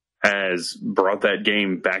has brought that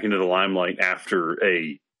game back into the limelight after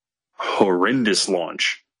a horrendous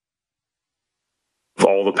launch. Of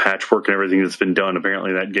all the patchwork and everything that's been done,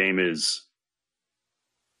 apparently that game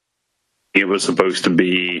it was supposed to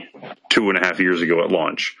be 2.5 years ago at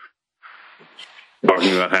launch.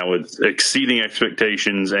 Talking about how it's exceeding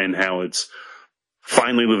expectations and how it's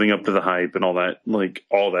finally living up to the hype and all that, like,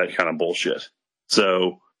 all that kind of bullshit.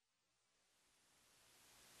 So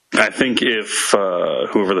I think if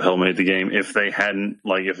whoever the hell made the game, if they hadn't,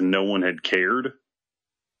 like, if no one had cared,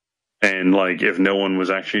 and, like, if no one was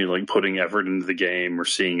actually, like, putting effort into the game or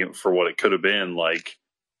seeing it for what it could have been, like,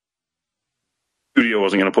 studio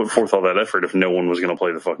wasn't going to put forth all that effort if no one was going to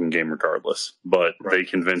play the fucking game regardless. But they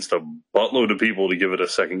convinced a buttload of people to give it a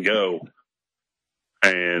second go.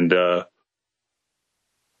 And, well,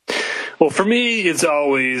 for me, it's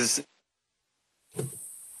always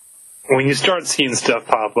when you start seeing stuff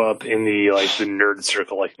pop up in the nerd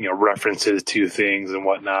circle, like, you know, references to things and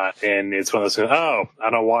whatnot, and it's one of those things, oh, I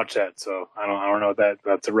don't watch that, so I don't know what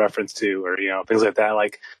that's a reference to, or, you know, things like that.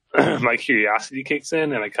 Like, my curiosity kicks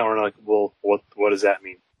in, and I kind of like, well, what does that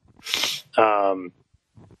mean?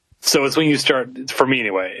 So it's when you start, for me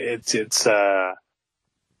anyway, it's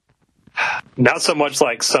not so much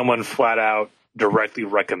like someone flat out directly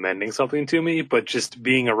recommending something to me, but just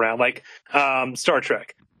being around, like, Star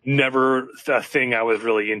Trek. Never a thing I was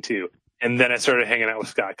really into. And then I started hanging out with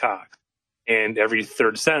Scott Cox. And every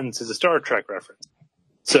third sentence is a Star Trek reference.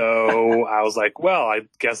 So I was like, well, I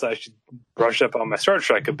guess I should brush up on my Star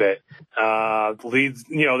Trek a bit.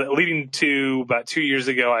 Leading to about 2 years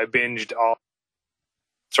ago, I binged all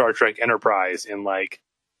Star Trek Enterprise in, like,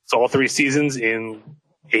 it's all 3 seasons in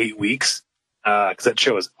 8 weeks. Because that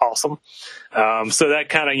show is awesome. So that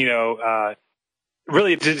kind of, you know,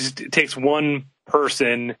 really it takes one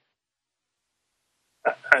person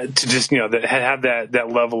to just, you know, that have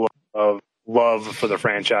that level of love for the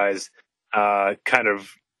franchise kind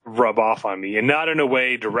of rub off on me, and not in a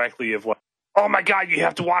way directly of like, oh my god, you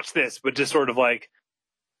have to watch this, but just sort of like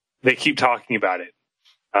they keep talking about it,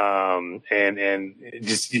 and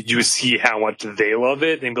just you see how much they love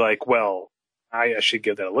it and be like, well, I should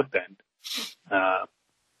give that a look then.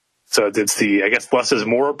 So it's the, I guess, less is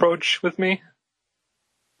more approach with me.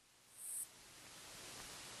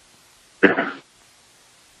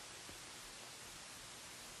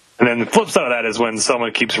 And then the flip side of that is when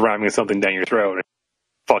someone keeps ramming something down your throat. And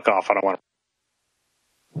fuck off! I don't want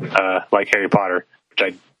to. Like Harry Potter, which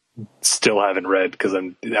I still haven't read because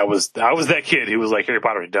I was that kid who was like, Harry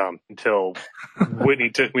Potter is dumb, until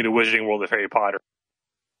Whitney took me to Wizarding World of Harry Potter.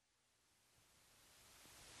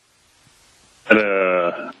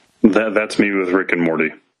 That's me with Rick and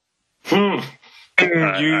Morty. You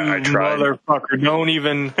motherfucker! Don't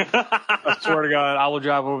even. I swear to God, I will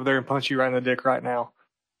drive over there and punch you right in the dick right now.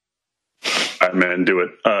 All right, man, do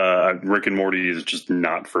it. Rick and Morty is just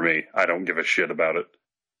not for me. I don't give a shit about it.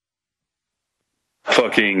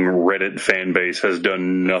 Fucking Reddit fan base has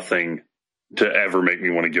done nothing to ever make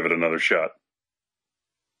me want to give it another shot.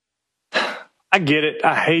 I get it.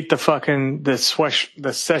 I hate the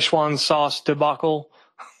Szechuan sauce debacle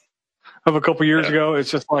of a couple years ago.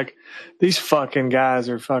 It's just like, these fucking guys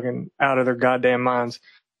are fucking out of their goddamn minds.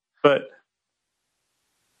 But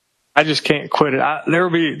I just can't quit it.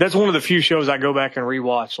 That's one of the few shows I go back and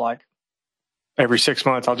rewatch, like, every 6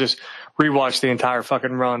 months. I'll just rewatch the entire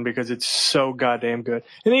fucking run because it's so goddamn good.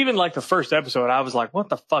 And even like the first episode, I was like, what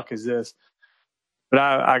the fuck is this? But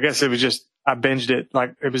I guess it was just, I binged it,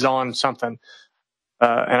 like it was on something.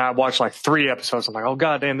 And I watched like 3 episodes. I'm like, oh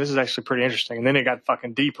goddamn, this is actually pretty interesting. And then it got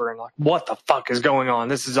fucking deeper and like, what the fuck is going on?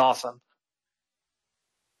 This is awesome.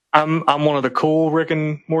 I'm one of the cool Rick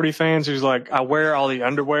and Morty fans who's like, I wear all the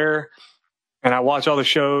underwear and I watch all the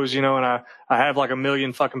shows, you know, and I have like 1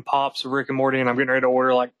 million fucking pops of Rick and Morty and I'm getting ready to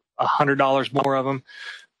order like $100 more of them.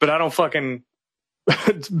 But I don't fucking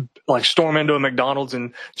like storm into a McDonald's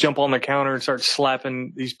and jump on the counter and start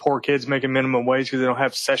slapping these poor kids making minimum wage because they don't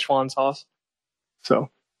have Szechuan sauce. So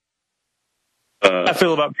I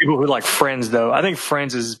feel about people who like Friends, though. I think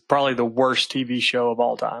Friends is probably the worst TV show of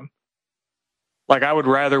all time. Like, I would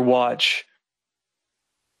rather watch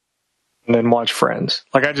and then watch Friends.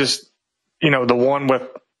 Like I just, the one with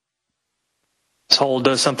this whole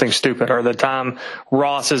does something stupid, or the time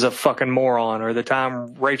Ross is a fucking moron, or the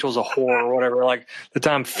time Rachel's a whore, or whatever. Like the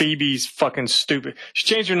time Phoebe's fucking stupid. She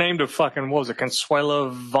changed her name to fucking, what was it, Consuelo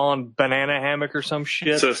Von Banana Hammock or some shit.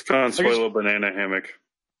 It says Consuelo Banana Hammock.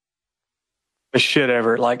 The shit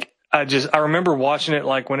ever. Like I remember watching it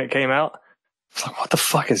like when it came out. It's like, what the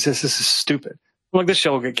fuck is this? This is stupid. Like this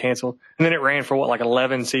show will get canceled. And then it ran for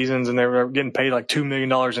 11 seasons, and they were getting paid like $2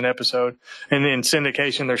 million an episode. And then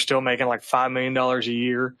syndication, they're still making like $5 million a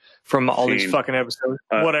year from all these fucking episodes.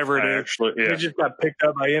 Whatever it is. Actually, yeah. They just got picked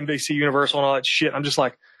up by NBC Universal and all that shit. I'm just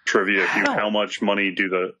like, trivia. How much money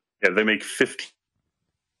do they make 15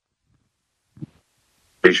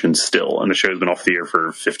 still, and the show's been off the air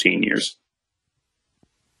for 15 years.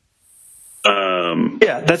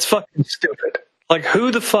 Yeah, that's fucking stupid. Like,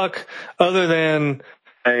 who the fuck, other than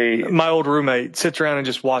my old roommate, sits around and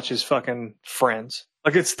just watches fucking Friends?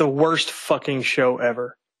 Like, it's the worst fucking show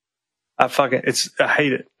ever. I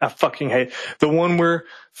hate it. I fucking hate it. The one where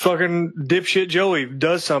fucking dipshit Joey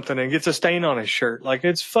does something and gets a stain on his shirt. Like,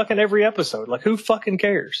 it's fucking every episode. Like, who fucking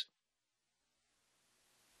cares?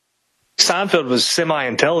 Seinfeld was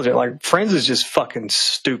semi-intelligent. Like, Friends is just fucking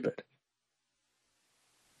stupid.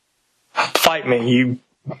 Fight me, you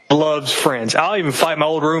loves Friends. I'll even fight my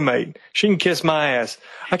old roommate. She can kiss my ass.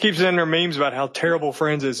 I keep sending her memes about how terrible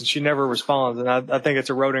Friends is, and she never responds. And I think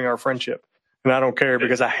it's eroding our friendship. And I don't care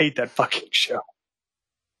because I hate that fucking show.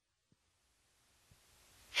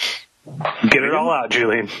 Get it all out,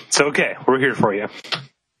 Julian. It's okay. We're here for you.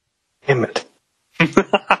 Damn it.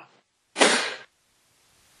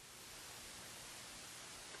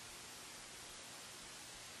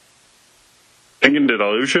 Thinking, did I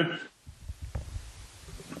lose you?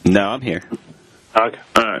 No, I'm here. Okay.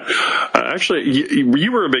 All right. Actually,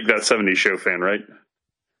 you were a big That 70s Show fan, right?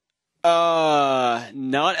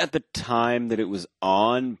 Not at the time that it was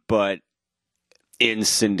on, but in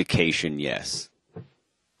syndication, yes.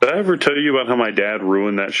 Did I ever tell you about how my dad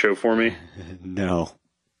ruined that show for me? No.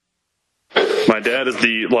 My dad is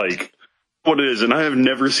what it is, and I have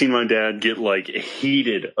never seen my dad get,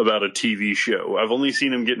 heated about a TV show. I've only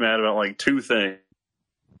seen him get mad about, two things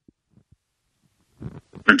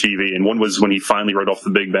for TV, and one was when he finally wrote off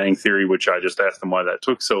The Big Bang Theory, which I just asked him why that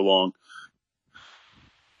took so long.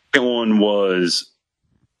 The second one was,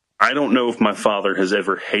 I don't know if my father has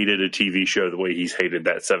ever hated a TV show the way he's hated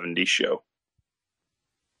That 70s Show.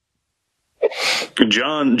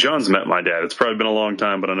 John's met my dad. It's probably been a long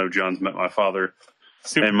time, but I know John's met my father.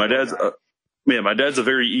 And my dad's my dad's a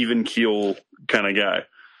very even keel kind of guy.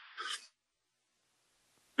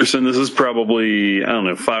 So this is probably,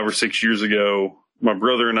 5 or 6 years ago. My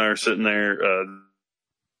brother and I are sitting there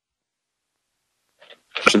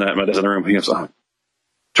watching that. My dad's in the room. He goes,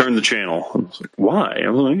 turn the channel. I was like, why? I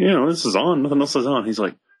was like, this is on. Nothing else is on. He's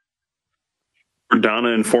like, are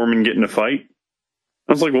Donna and Foreman getting a fight?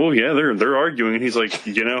 I was like, well, yeah, they're arguing. And he's like,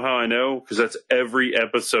 you know how I know? Because that's every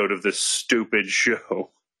episode of this stupid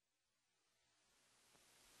show.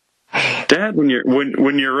 Dad, when you're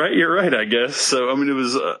right, you're right, I guess. So it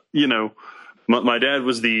was, my dad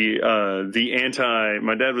was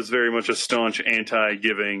my dad was very much a staunch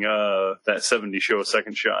anti-giving that 70s Show a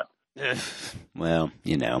second shot. Well,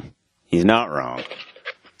 he's not wrong.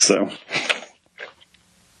 So,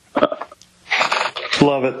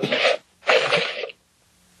 love it.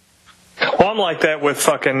 Well, I'm like that with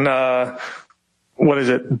fucking, what is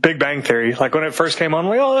it? Big Bang Theory. Like when it first came on, I'm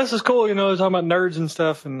like, oh, this is cool. It's talking about nerds and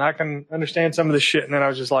stuff, and I can understand some of the shit. And then I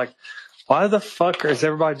was just like, why the fuck is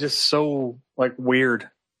everybody just so weird?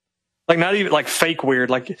 Like not even fake weird.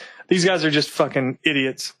 Like these guys are just fucking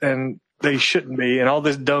idiots, and they shouldn't be. And all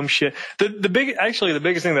this dumb shit. The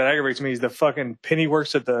biggest thing that aggravates me is the fucking Penny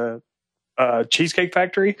works at the Cheesecake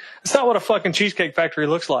Factory. It's not what a fucking Cheesecake Factory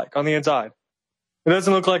looks like on the inside. It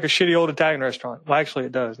doesn't look like a shitty old Italian restaurant. Well, actually,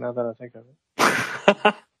 it does, now that I think of it.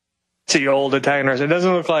 It's the old Italian restaurant. It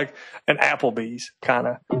doesn't look like an Applebee's, kind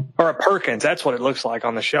of. Or a Perkins. That's what it looks like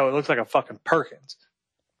on the show. It looks like a fucking Perkins.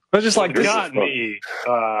 It's just like, it got me.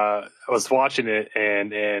 I was watching it,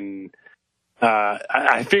 and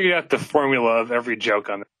I figured out the formula of every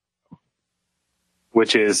joke on it,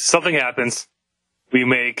 which is something happens. We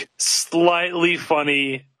make slightly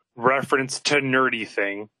funny reference to nerdy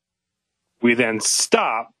thing. We then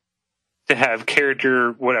stop to have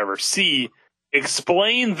character, C,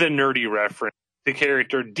 explain the nerdy reference to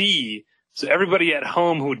character D, so everybody at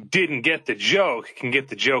home who didn't get the joke can get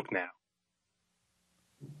the joke now.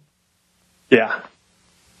 Yeah.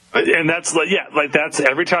 And that's that's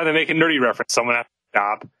every time they make a nerdy reference, someone has to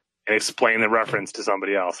stop and explain the reference to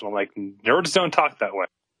somebody else. And I'm like, nerds don't talk that way.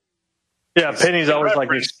 Yeah, Penny's always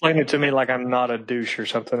like, explain it to me like I'm not a douche or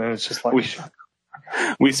something, and it's just like...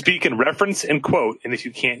 We speak in reference and quote, and if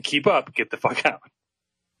you can't keep up, get the fuck out.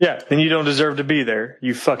 Yeah, then you don't deserve to be there,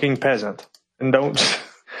 you fucking peasant. And don't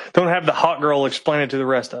have the hot girl explain it to the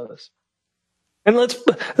rest of us. And let's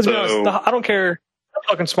be honest, I don't care how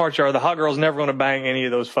fucking smart you are, the hot girl's never going to bang any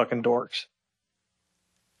of those fucking dorks.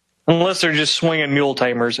 Unless they're just swinging mule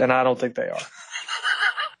tamers, and I don't think they are.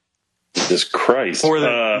 Jesus Christ. More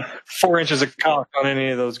than 4 inches of cock on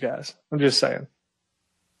any of those guys. I'm just saying.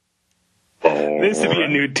 There needs to be a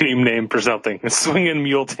new team name for something. Swinging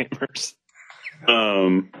Mule Tamers.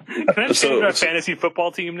 Can I change our fantasy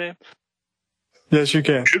football team name? Yes, you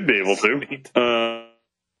can. Should be able to.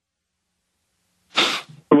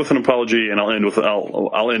 With an apology, and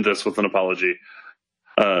I'll end this with an apology.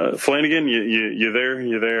 Flanagan, you there?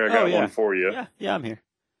 You there? I got one for you. Yeah, I'm here.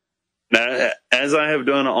 Now, as I have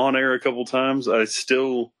done on air a couple times, I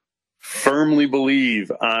still firmly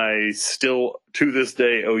believe I still, to this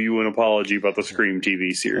day, owe you an apology about the Scream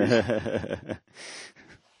TV series.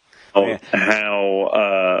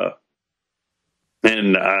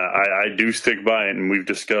 And I do stick by it, and we've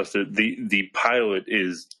discussed it. The pilot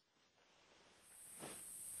is,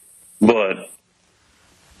 but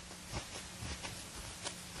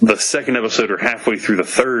the second episode or halfway through the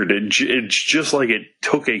third, it's just like it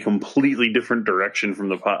took a completely different direction from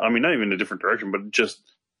the pilot. I mean, not even a different direction, but it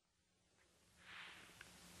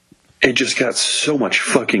just got so much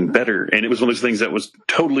fucking better. And it was one of those things that was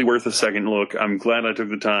totally worth a second look. I'm glad I took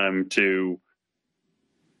the time to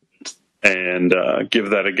give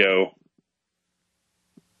that a go.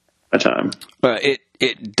 A time.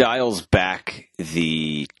 It dials back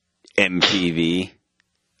the MTV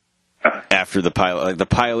after the pilot. Like, the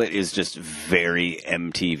pilot is just very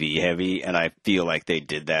MTV heavy, and I feel like they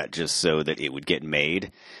did that just so that it would get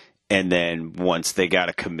made. And then once they got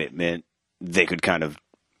a commitment, they could kind of,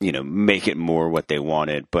 make it more what they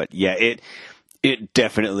wanted. But yeah, it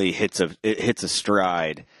definitely hits a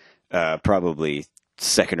stride, probably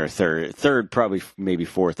second or third, probably maybe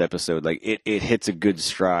fourth episode. Like it hits a good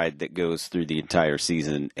stride that goes through the entire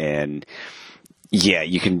season. And yeah,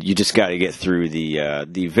 you just got to get through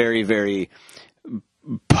the very, very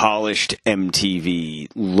polished MTV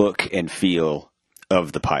look and feel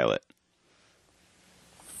of the pilot.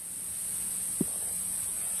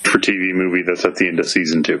 For TV movie that's at the end of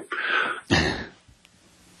season 2.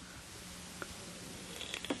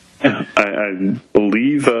 Yeah, I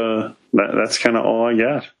believe that's kind of all I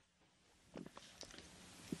got.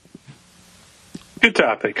 Good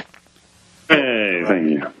topic. Hey, thank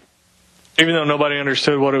you. Even though nobody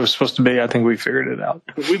understood what it was supposed to be, I think we figured it out.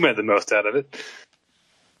 We made the most out of it.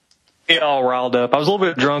 Get all riled up. I was a little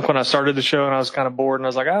bit drunk when I started the show, and I was kind of bored, and I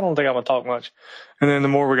was like, I don't think I'm going to talk much. And then the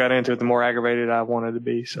more we got into it, the more aggravated I wanted to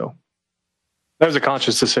be. So that was a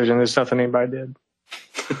conscious decision. There's nothing anybody did.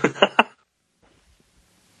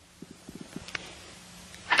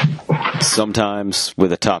 Sometimes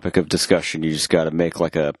with a topic of discussion, you just got to make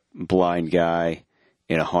like blind guy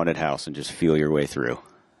in a haunted house and just feel your way through.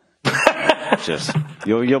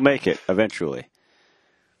 You'll make it eventually.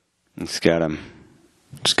 Just gotta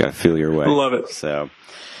feel your way. Love it. So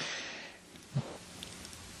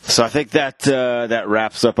I think that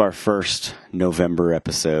wraps up our first November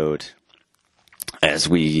episode as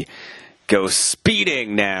we go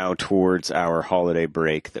speeding now towards our holiday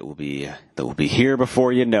break that will be here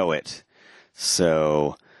before you know it.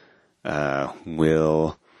 So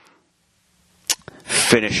we'll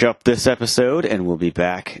finish up this episode, and we'll be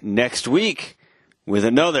back next week with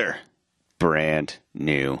another brand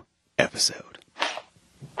new episode.